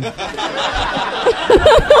now.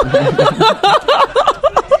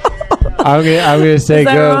 I'm gonna say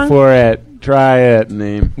go wrong? for it. Try it.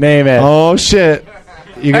 Name it. Oh, shit.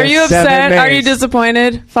 Are you upset? Are you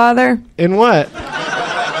disappointed, Father? In what?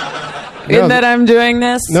 In that I'm doing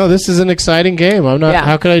this? No, this is an exciting game. I'm not. Yeah.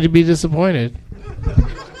 How could I be disappointed?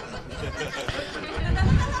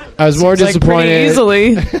 I was more disappointed.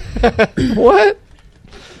 Like pretty easily. What?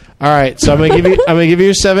 All right, so I'm gonna give you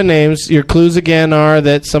your 7 names. Your clues again are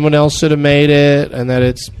that someone else should have made it, and that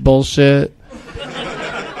it's bullshit,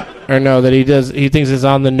 or no, that he thinks it's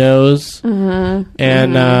on the nose, and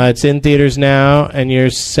it's in theaters now. And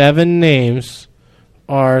your 7 names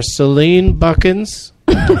are Celine Buckins,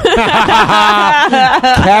 Cabbage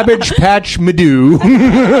Patch Madoo,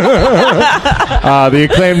 the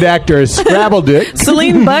acclaimed actor Scrabble Dick.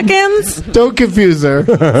 Celine Buckins? Don't confuse her.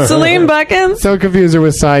 Celine Buckins? Don't confuse her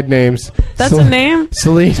with side names. That's a name?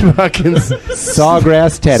 Celine Buckins.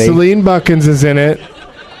 Sawgrass Teddy. Celine Buckins is in it.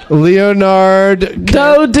 Leonard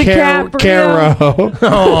DiCaprio. Caro.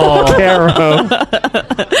 Oh, Caro.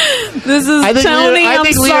 This is Tony. I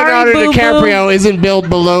think I'm Leonardo sorry, DiCaprio isn't billed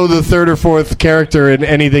below the third or fourth character in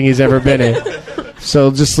anything he's ever been in.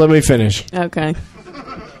 So just let me finish. Okay.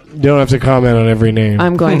 You don't have to comment on every name.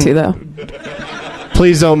 I'm going to, though.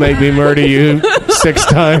 Please don't make me murder you 6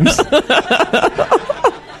 times.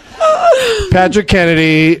 Patrick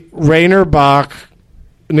Kennedy, Rainer Bach,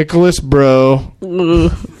 Nicholas Bro,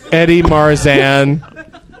 Eddie Marzan,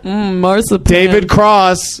 Marzipan. David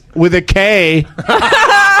Cross with a K.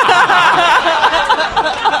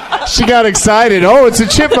 She got excited. Oh, it's a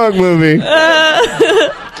Chipmunk movie.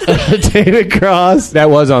 David Cross. That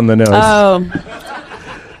was on the nose. Oh.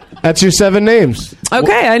 That's your 7 names.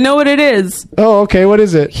 Okay, I know what it is. Oh, okay. What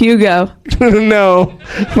is it? Hugo. No.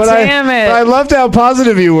 But Damn it. I loved how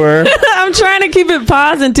positive you were. I'm trying to keep it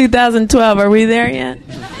paused in 2012. Are we there yet?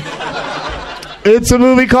 It's a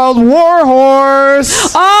movie called War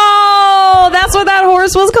Horse. Oh, that's what that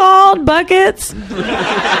horse was called? Buckets?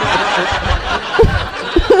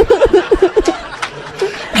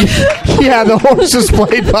 Yeah, the horse was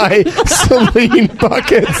played by Celine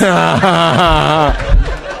Buckets.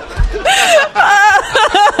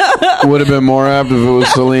 Would have been more apt if it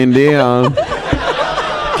was Celine Dion.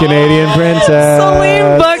 Canadian princess.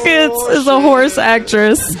 Celine Buckets is a horse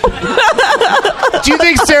actress. Do you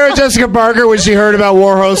think Sarah Jessica Parker, when she heard about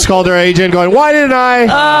War Horse, called her agent going, why didn't I?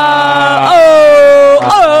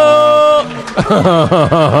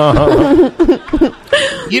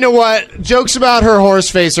 You know what? Jokes about her horse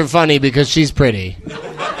face are funny because she's pretty.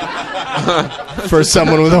 For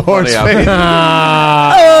someone with a horse face.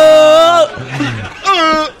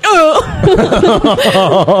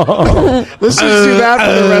 Let's just do that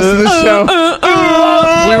for the rest of the show.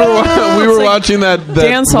 We were watching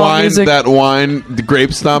that wine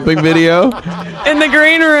grape stomping video in the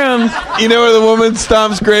green room. You know where the woman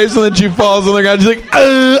stomps grapes and then she falls on the ground. She's like,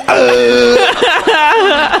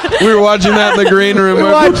 We were watching that in the green room. We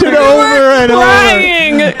watched it over and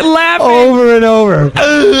crying, over, laughing, over and over.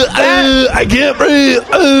 I can't breathe.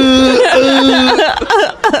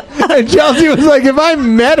 And Chelsea was like, if I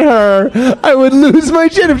met her, I would lose my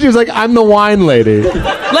shit. If she was like, I'm the wine lady.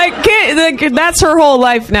 Like that's her whole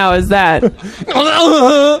life now, is that. Go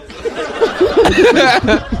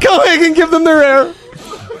ahead and give them the rare.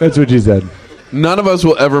 That's what she said. None of us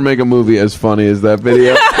will ever make a movie as funny as that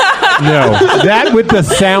video. No. That with the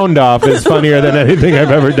sound off is funnier than anything I've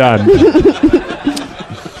ever done.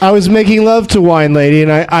 I was making love to Wine Lady,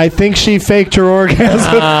 and I think she faked her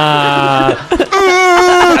orgasm.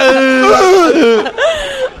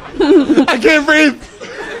 I can't breathe.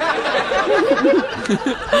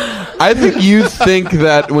 I think you think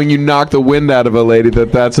that when you knock the wind out of a lady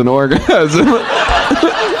that's an orgasm.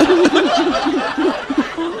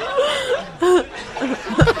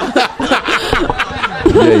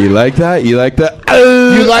 Yeah, you like that? You like that?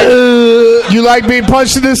 You like being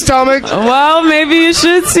punched in the stomach? Well, maybe you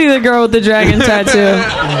should see the girl with the dragon tattoo.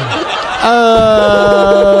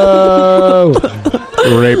 Oh.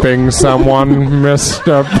 Raping someone,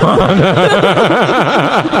 Mr. Bonner.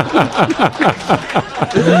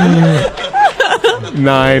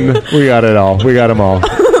 9. We got it all. We got them all.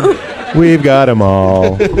 We've got them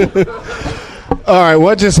all. All right,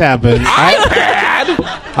 what just happened?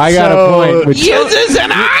 I got a point. Uses an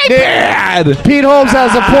iPad. Pete Holmes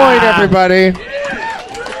has a point, everybody.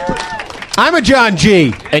 I'm a John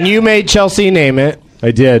G. And you made Chelsea name it. I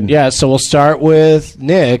did. Yeah, so we'll start with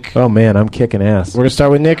Nick. Oh, man, I'm kicking ass. We're going to start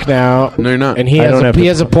with Nick now. No, you're not. And he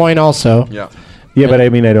has a point also. Yeah. Yeah, but I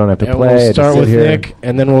mean, I don't have to play. We'll start with Nick,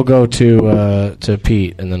 and then we'll go to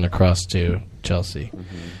Pete, and then across to Chelsea.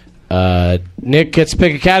 Mm-hmm. Nick gets to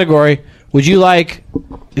pick a category. Would you like...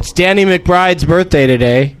 It's Danny McBride's birthday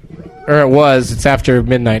today. Or it was. It's after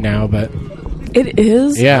midnight now, but... It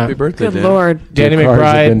is? Yeah. Happy birthday, Good Dan. Lord. Danny Your cars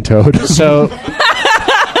have McBride. been towed. So...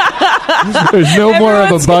 There's no more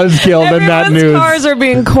of a buzzkill than that news. Cars are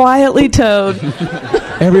being quietly towed.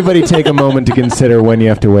 Everybody take a moment to consider when you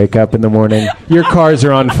have to wake up in the morning. Your cars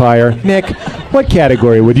are on fire. Nick, what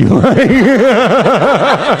category would you like?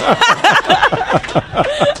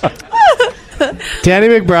 Danny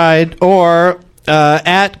McBride or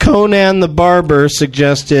at Conan the Barber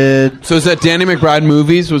suggested... So is that Danny McBride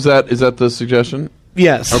movies? Is that the suggestion?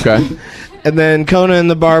 Yes. Okay. And then Conan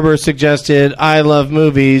the Barber suggested I love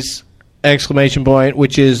movies, !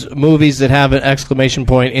 Which is movies that have an exclamation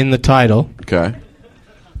point in the title. Okay.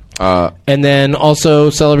 And then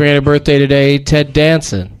also celebrating a birthday today, Ted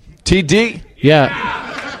Danson. TD. Yeah.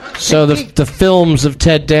 So the films of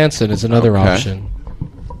Ted Danson is another Okay. option.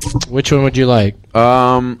 Which one would you like?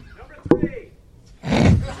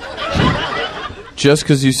 Just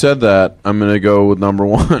because you said that, I'm going to go with number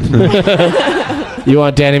 1. You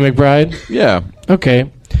want Danny McBride? Yeah.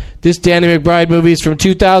 Okay. This Danny McBride movie is from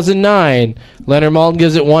 2009. Leonard Maltin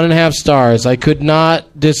gives it 1.5 stars. I could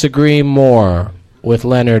not disagree more with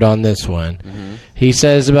Leonard on this one. Mm-hmm. He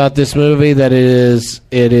says about this movie that it is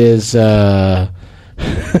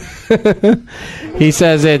he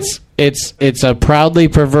says it's a proudly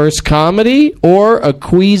perverse comedy or a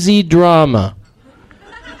queasy drama.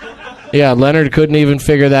 Yeah, Leonard couldn't even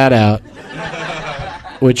figure that out.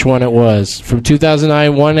 Which one it was. From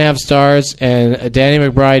 2009, 1.5 stars, and Danny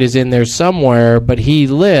McBride is in there somewhere, but he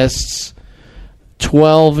lists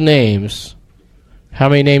 12 names. How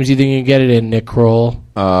many names do you think you can get it in, Nick Kroll?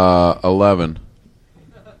 11.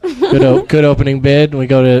 Good opening bid. We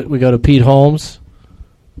go to Pete Holmes.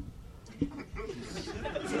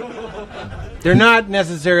 They're not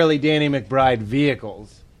necessarily Danny McBride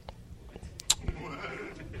vehicles.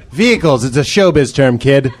 Vehicles, it's a showbiz term,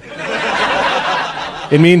 kid.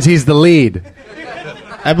 It means he's the lead.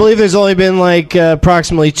 I believe there's only been like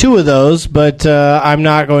approximately 2 of those, but I'm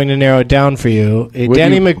not going to narrow it down for you.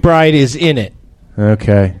 Danny McBride is in it.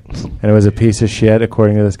 Okay. And it was a piece of shit,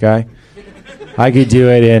 according to this guy. I could do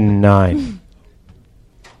it in 9.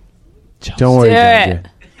 Don't worry, Do Ginger.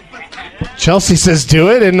 Chelsea says do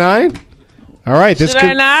it in 9. All right, Should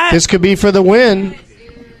I not? this could be for the win.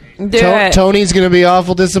 Do it. Tony's going to be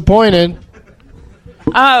awful disappointed.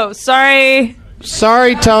 Oh, sorry.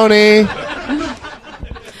 Sorry, Tony.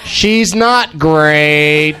 She's not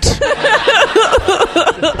great.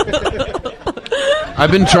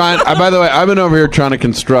 I've been trying. By the way, I've been over here trying to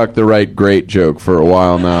construct the right great joke for a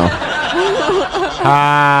while now.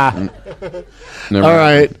 Never All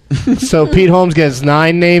right. So Pete Holmes gets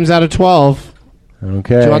 9 names out of 12.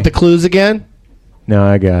 Okay. Do you want the clues again? No,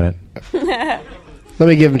 I got it. Let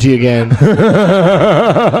me give them to you again.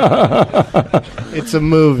 It's a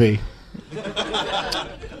movie.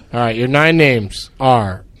 All right, your 9 names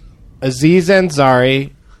are Aziz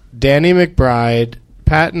Ansari, Danny McBride,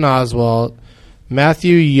 Patton Oswalt,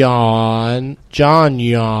 Matthew Yon, John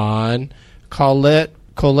Yon, Colette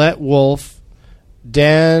Wolfe,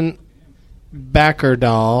 Dan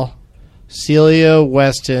Backerdahl, Celia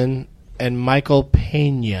Weston, and Michael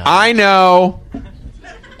Pena. I know.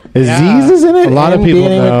 Aziz is in it? A lot of And people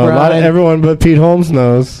Danny know. McBride? Everyone but Pete Holmes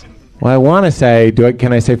knows. Well, I want to say,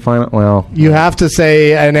 can I say final? Well, You have to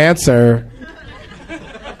say an answer.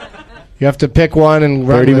 You have to pick one and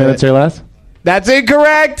run 30 with minutes it. or less? That's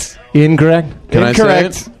incorrect. Incorrect? Can I say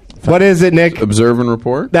Incorrect. What is it, Nick? Observe and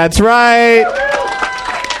report. That's right.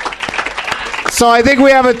 So I think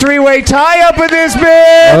we have a 3-way tie-up in this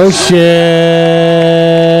bitch. Oh, shit.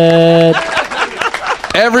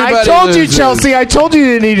 Everybody I told you, loses. Chelsea. I told you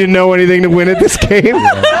didn't need to know anything to win at this game.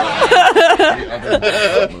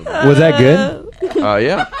 Was that good?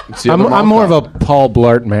 Yeah. It's the other I'm more of Malcolm. a Paul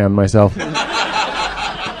Blart man myself.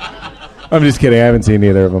 I'm just kidding. I haven't seen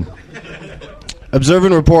either of them. Observe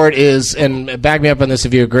and report is, and back me up on this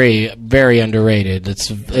if you agree, very underrated.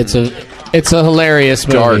 It's a hilarious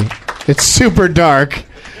movie. Dark. It's super dark,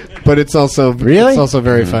 but it's also Really? it's also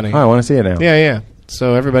very funny. Oh, I want to see it now. Yeah.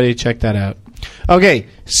 So everybody check that out. Okay,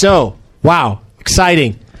 so wow,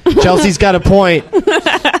 exciting. Chelsea's got a point.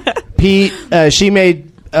 Pete, she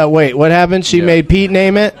made. Wait, what happened? She made Pete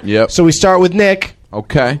name it. Yep. So we start with Nick.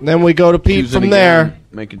 Okay. Then we go to Pete Choosing from again, there.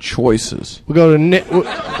 Making choices. We go to Nick.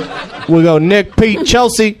 We go Nick, Pete,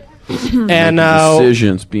 Chelsea, and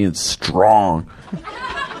Decisions being strong.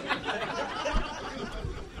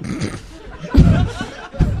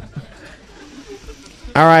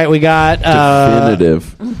 all right, we got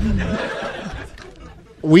Definitive.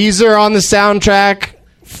 Weezer on the soundtrack,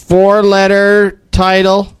 4-letter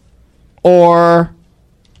title, or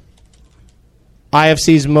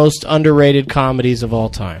IFC's most underrated comedies of all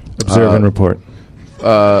time. Observe and report.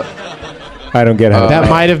 I don't get how That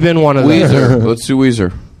might have been one of those. Weezer. Let's do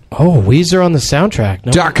Weezer. Oh, Weezer on the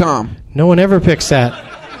soundtrack. .com. No one ever picks that.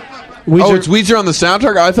 Weezer. Oh, it's Weezer on the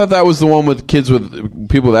soundtrack? I thought that was the one with kids with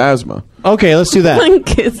people with asthma. Okay, let's do that.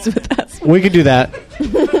 Kids with asthma. We could do that.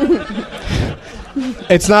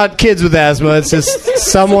 It's not kids with asthma. It's just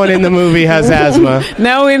someone in the movie has asthma.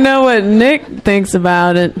 Now we know what Nick thinks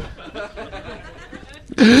about it.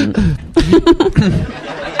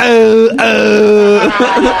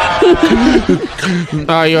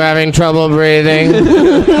 Are you having trouble breathing?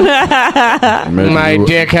 My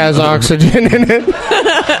dick has oxygen in it.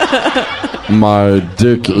 My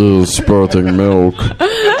dick is spurting milk.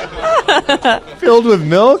 Filled with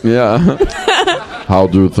milk? Yeah. How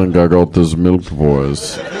do you think I got this milk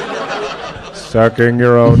voice? Sucking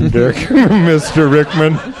your own dick, Mr.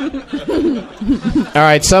 Rickman. All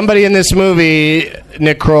right, somebody in this movie,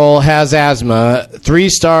 Nick Kroll, has asthma. 3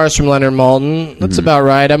 stars from Leonard Maltin. That's about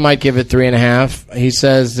right. I might give it 3.5. He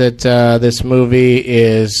says that this movie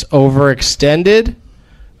is overextended,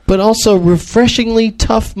 but also refreshingly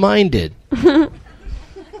tough-minded.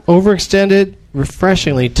 Overextended,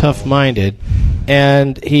 refreshingly tough-minded.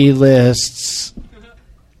 And he lists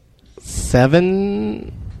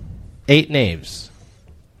 8 names.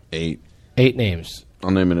 8. 8 names.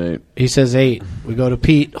 I'll name it 8. He says 8. We go to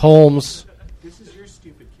Pete Holmes. This is your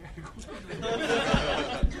stupid category.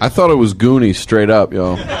 I thought it was Goonies straight up,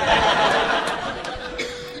 yo.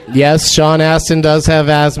 Yes, Sean Astin does have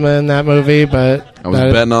asthma in that movie, but I was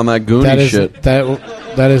betting on that Goonies shit.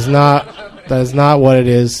 That is not what it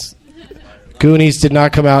is. Goonies did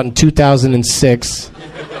not come out in 2006.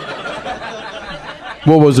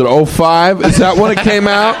 What was it, 05? Is that when it came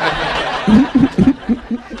out?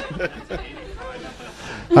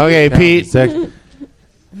 Okay, Pete.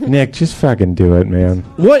 Nick, just fucking do it, man.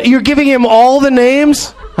 What? You're giving him all the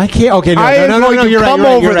names? I can't. Okay, no, you're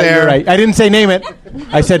right. You're right. I didn't say name it.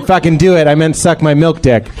 I said fucking do it. I meant suck my milk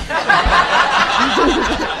dick.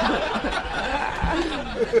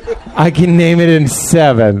 I can name it in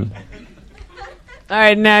 7. All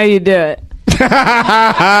right, now you do it.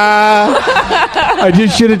 I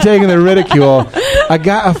just should have taken the ridicule. I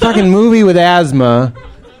got a fucking movie with asthma.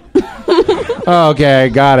 Oh, okay, I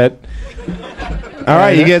got it. All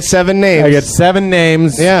right, you get 7 names. I get 7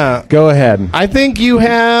 names. Yeah. Go ahead. I think you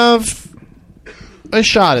have a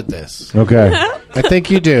shot at this. Okay. I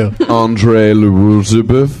think you do. Andre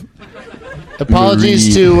Elizabeth.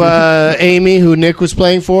 Apologies to Amy, who Nick was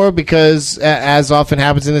playing for, because as often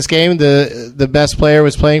happens in this game, the best player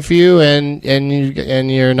was playing for you,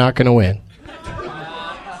 and you're not going to win.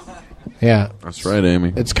 Yeah, that's right,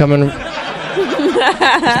 Amy. It's coming.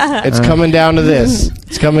 It's coming down to this.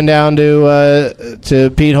 It's coming down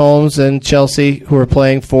to Pete Holmes and Chelsea, who are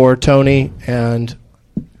playing for Tony and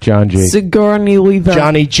John G. Sigourney Weaver.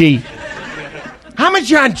 Johnny G. I'm a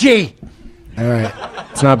John G. All right.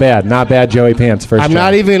 It's not bad. Not bad, Joey Pants. First. I'm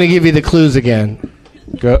not even going to give you the clues again.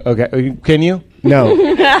 Go. Okay. Can you? No.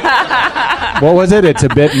 What was it? It's a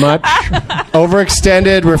bit much.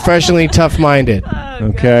 Overextended, refreshingly tough-minded.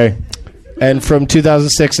 Okay. And from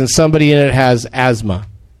 2006, and somebody in it has asthma.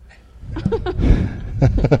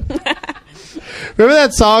 Remember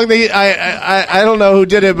that song? I don't know who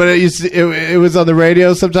did it, but it was on the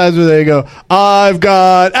radio sometimes where they go, "I've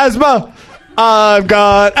got asthma. I've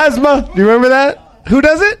got asthma." Do you remember that? Who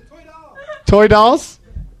does it? Toy Dolls?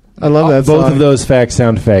 I love that song. Both of those facts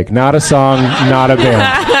sound fake. Not a song, not a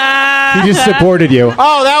band. He just supported you.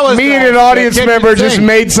 Oh, that was me and an audience member just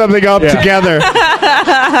made something up together.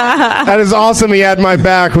 That is awesome. He had my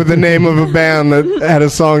back with the name of a band that had a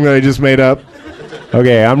song that I just made up.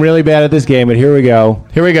 Okay, I'm really bad at this game, but here we go.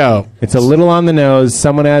 Here we go. It's a little on the nose.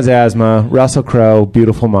 Someone has asthma. Russell Crowe,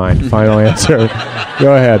 Beautiful Mind. Final answer.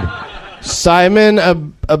 Go ahead. Simon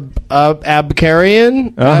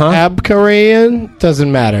Abkarian? Abkarian?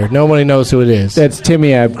 Doesn't matter. Nobody knows who it is. That's Timmy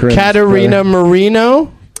Abkarian. Katerina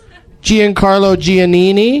Marino? Giancarlo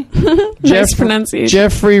Giannini? Nice pronunciation.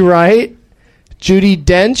 Jeffrey Wright? Judi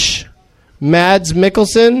Dench? Mads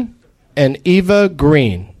Mikkelsen? And Eva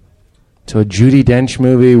Green. So a Judi Dench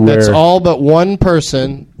movie where... That's all but one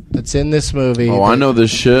person that's in this movie. Oh, I know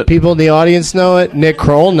this shit. People in the audience know it. Nick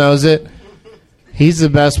Kroll knows it. He's the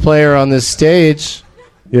best player on this stage.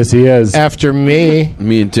 Yes, he is. After me.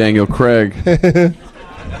 Me and Daniel Craig.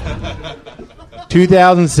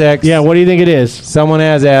 2006. Yeah, what do you think it is? Someone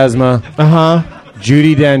has asthma. Uh-huh.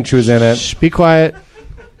 Judi Dench was in it. Shh, be quiet.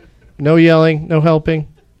 No yelling, no helping.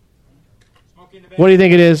 What do you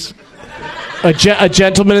think it is? A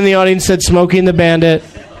gentleman in the audience said Smokey and the Bandit.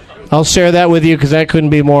 I'll share that with you because that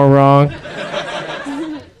couldn't be more wrong.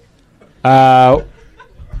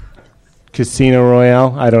 Casino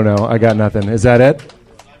Royale? I don't know. I got nothing. Is that it?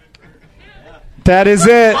 That is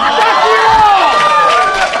it.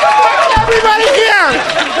 Everybody here!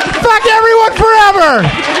 Fuck everyone forever!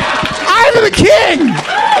 I'm the king!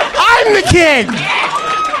 I'm the king!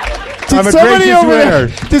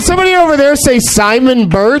 Did somebody over there say Simon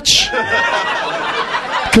Birch?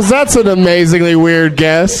 Because that's an amazingly weird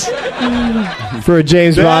guess for a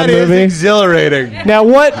James Bond movie. That is exhilarating. Now,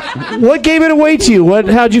 what gave it away to you?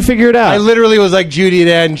 How'd you figure it out? I literally was like Judi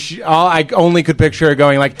Dench. I only could picture her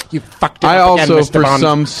going like, "You fucked it up I again, also, Mr. for Bond."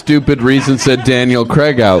 some stupid reason, said Daniel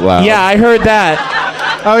Craig out loud. Yeah, I heard that.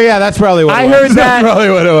 Oh yeah, that's probably what I it heard was. that. That's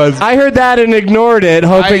probably what it was. I heard that and ignored it,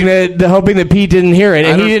 hoping that Pete didn't hear it,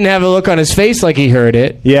 and he didn't have a look on his face like he heard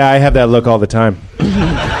it. Yeah, I have that look all the time.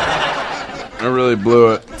 I really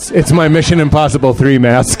blew it. It's my Mission Impossible 3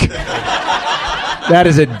 mask. That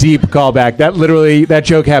is a deep callback. That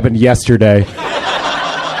joke happened yesterday.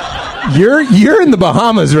 You're in the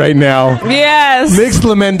Bahamas right now. Yes. Nick's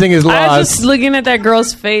lamenting his loss. I was just looking at that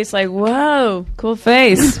girl's face like, whoa, cool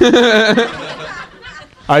face.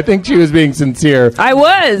 I think she was being sincere. I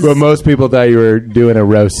was. But most people thought you were doing a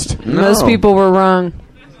roast. No. Most people were wrong.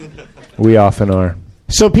 We often are.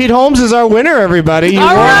 So Pete Holmes is our winner, everybody. You All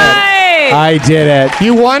won right. I did it. it.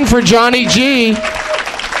 You won for Johnny G.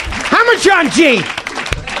 How much on G?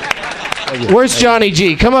 Where's Johnny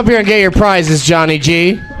G? Come up here and get your prizes, Johnny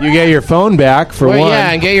G. You get your phone back for one.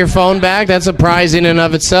 Yeah, and get your phone back. That's a prize in and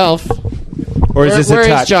of itself. Or is this a Where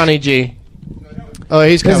touch? is Johnny G? Oh,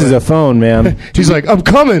 he's coming. This is a phone, man. He's like, I'm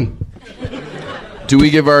coming. Do we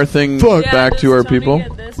give our thing back to our people?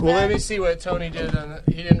 Well, let me see what Tony did.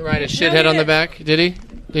 He didn't write a shithead on the back, did he?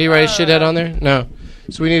 Did he write a shithead on there? No.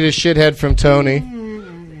 So we need a shithead from Tony.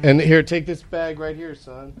 And here, take this bag right here,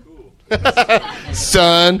 son.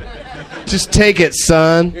 Son. Just take it,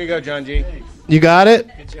 son. Here you go, John G. You got it?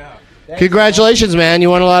 Good job. Congratulations, man. You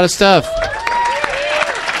won a lot of stuff.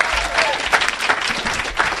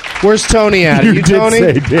 Where's Tony at? You did Tony?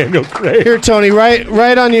 say Daniel Craig. Here, Tony,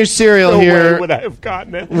 right on your cereal No here. way would I have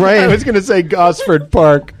gotten it. Right. I was going to say Gosford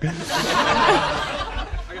Park.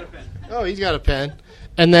 Oh, he's got a pen.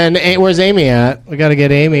 And then, where's Amy at? We got to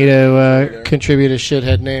get Amy to contribute a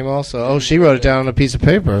shithead name also. Oh, she wrote it down on a piece of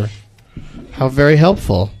paper. How very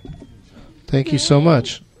helpful. Thank you so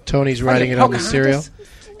much. Tony's writing it on the cereal.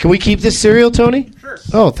 Can we keep this cereal, Tony? Sure.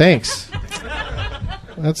 Oh, thanks.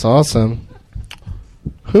 That's awesome.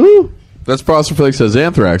 Who? That's Frosted Flakes has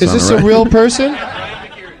anthrax Is on this it, right? a real person?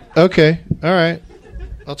 Okay. All right.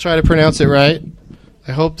 I'll try to pronounce it right.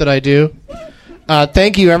 I hope that I do.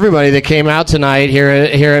 Thank you, everybody that came out tonight here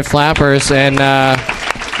at Flappers, and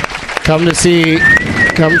come to see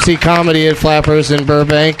comedy at Flappers in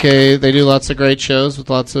Burbank. They do lots of great shows with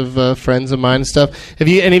lots of friends of mine and stuff. Have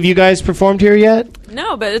any of you guys performed here yet?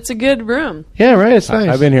 No, but it's a good room. Yeah, right. It's nice.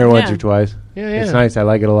 I've been here once Yeah. or twice. Yeah. It's nice. I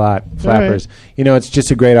like it a lot. Flappers. right. You know, it's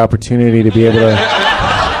just a great opportunity to be able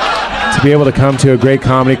to come to a great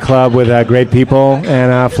comedy club with great people.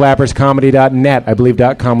 And flapperscomedy.net, I believe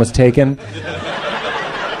 .com was taken.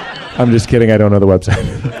 I'm just kidding. I don't know the website.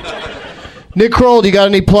 Nick Kroll, do you got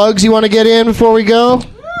any plugs you want to get in before we go?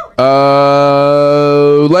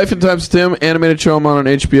 Life and Times of Tim, animated show I'm on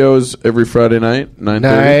HBO's every Friday night, 9:30.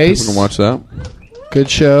 Nice. You can watch that. Good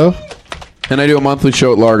show. And I do a monthly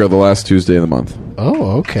show at Largo the last Tuesday of the month.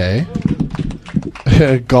 Oh, okay.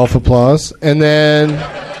 Golf applause. And then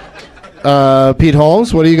Pete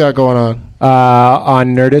Holmes, what do you got going on?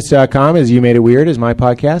 On Nerdist.com is You Made It Weird is my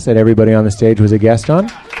podcast that everybody on the stage was a guest on.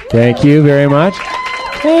 Thank you very much.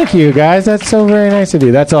 Thank you, guys. That's so very nice of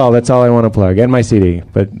you. That's all I want to plug. And my CD,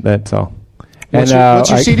 but that's all. What's your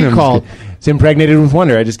CD called? It's Impregnated with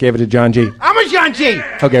Wonder. I just gave it to John G. How much on G?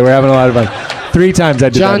 Okay, we're having a lot of fun. 3 times I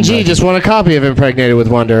did John that. G just won a copy of Impregnated with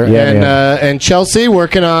Wonder. Yeah, and Chelsea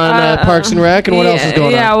working on Parks and Rec. And what else is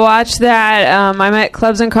going Yeah, on? watch that. I'm at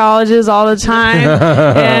clubs and colleges all the time.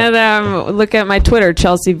 And look at my Twitter,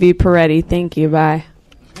 Chelsea V. Peretti. Thank you. Bye.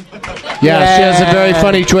 Yeah, she has a very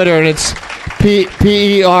funny Twitter, and it's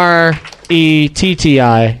Peretti.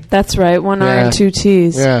 That's right. 1 R Yeah. and 2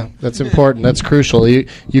 T's. Yeah, that's important. That's crucial. You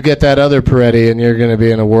get that other Peretti, and you're going to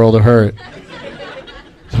be in a world of hurt.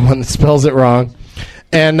 The one that spells it wrong.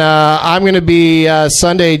 And I'm going to be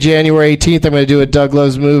Sunday, January 18th. I'm going to do a Doug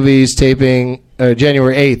Loves Movies taping.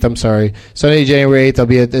 January 8th. I'm sorry. Sunday, January 8th. I'll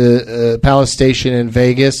be at the Palace Station in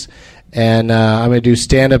Vegas. And I'm going to do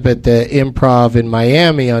stand-up at the Improv in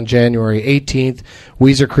Miami on January 18th.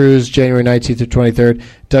 Weezer Cruise, January 19th through 23rd.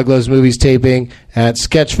 Doug Loves Movies taping at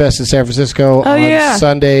Sketchfest in San Francisco on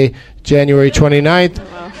Sunday, January 29th.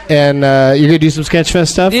 And you're going to do some Sketchfest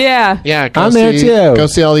stuff? Yeah. Yeah. I'm there, too. Go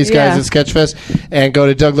see all these guys at Sketchfest. And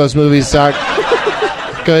go to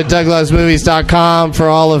DougLovesMovies.com for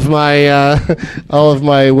all of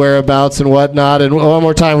my whereabouts and whatnot. And one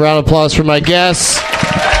more time, round of applause for my guests.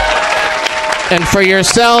 And for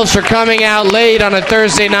yourselves for coming out late on a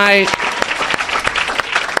Thursday night.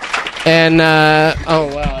 And, oh,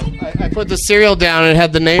 wow. I put the cereal down and it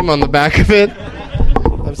had the name on the back of it.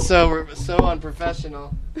 I'm so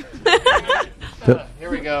unprofessional. Here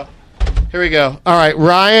we go. All right,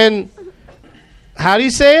 Ryan. How do you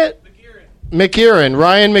say it? McEwen.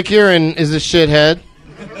 Ryan McEwen is a shithead.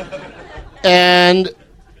 And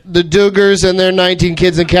the Duggars and their 19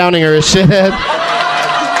 kids and counting are a shithead.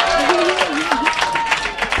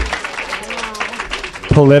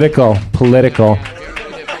 Political.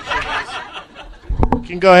 You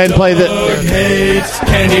can go ahead and play the. Hates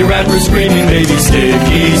candy wrappers screaming baby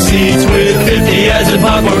sticky seeds with 50 as in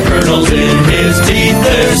popcorn kernels in his teeth.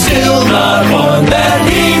 There's still not one that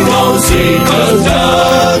he won't see.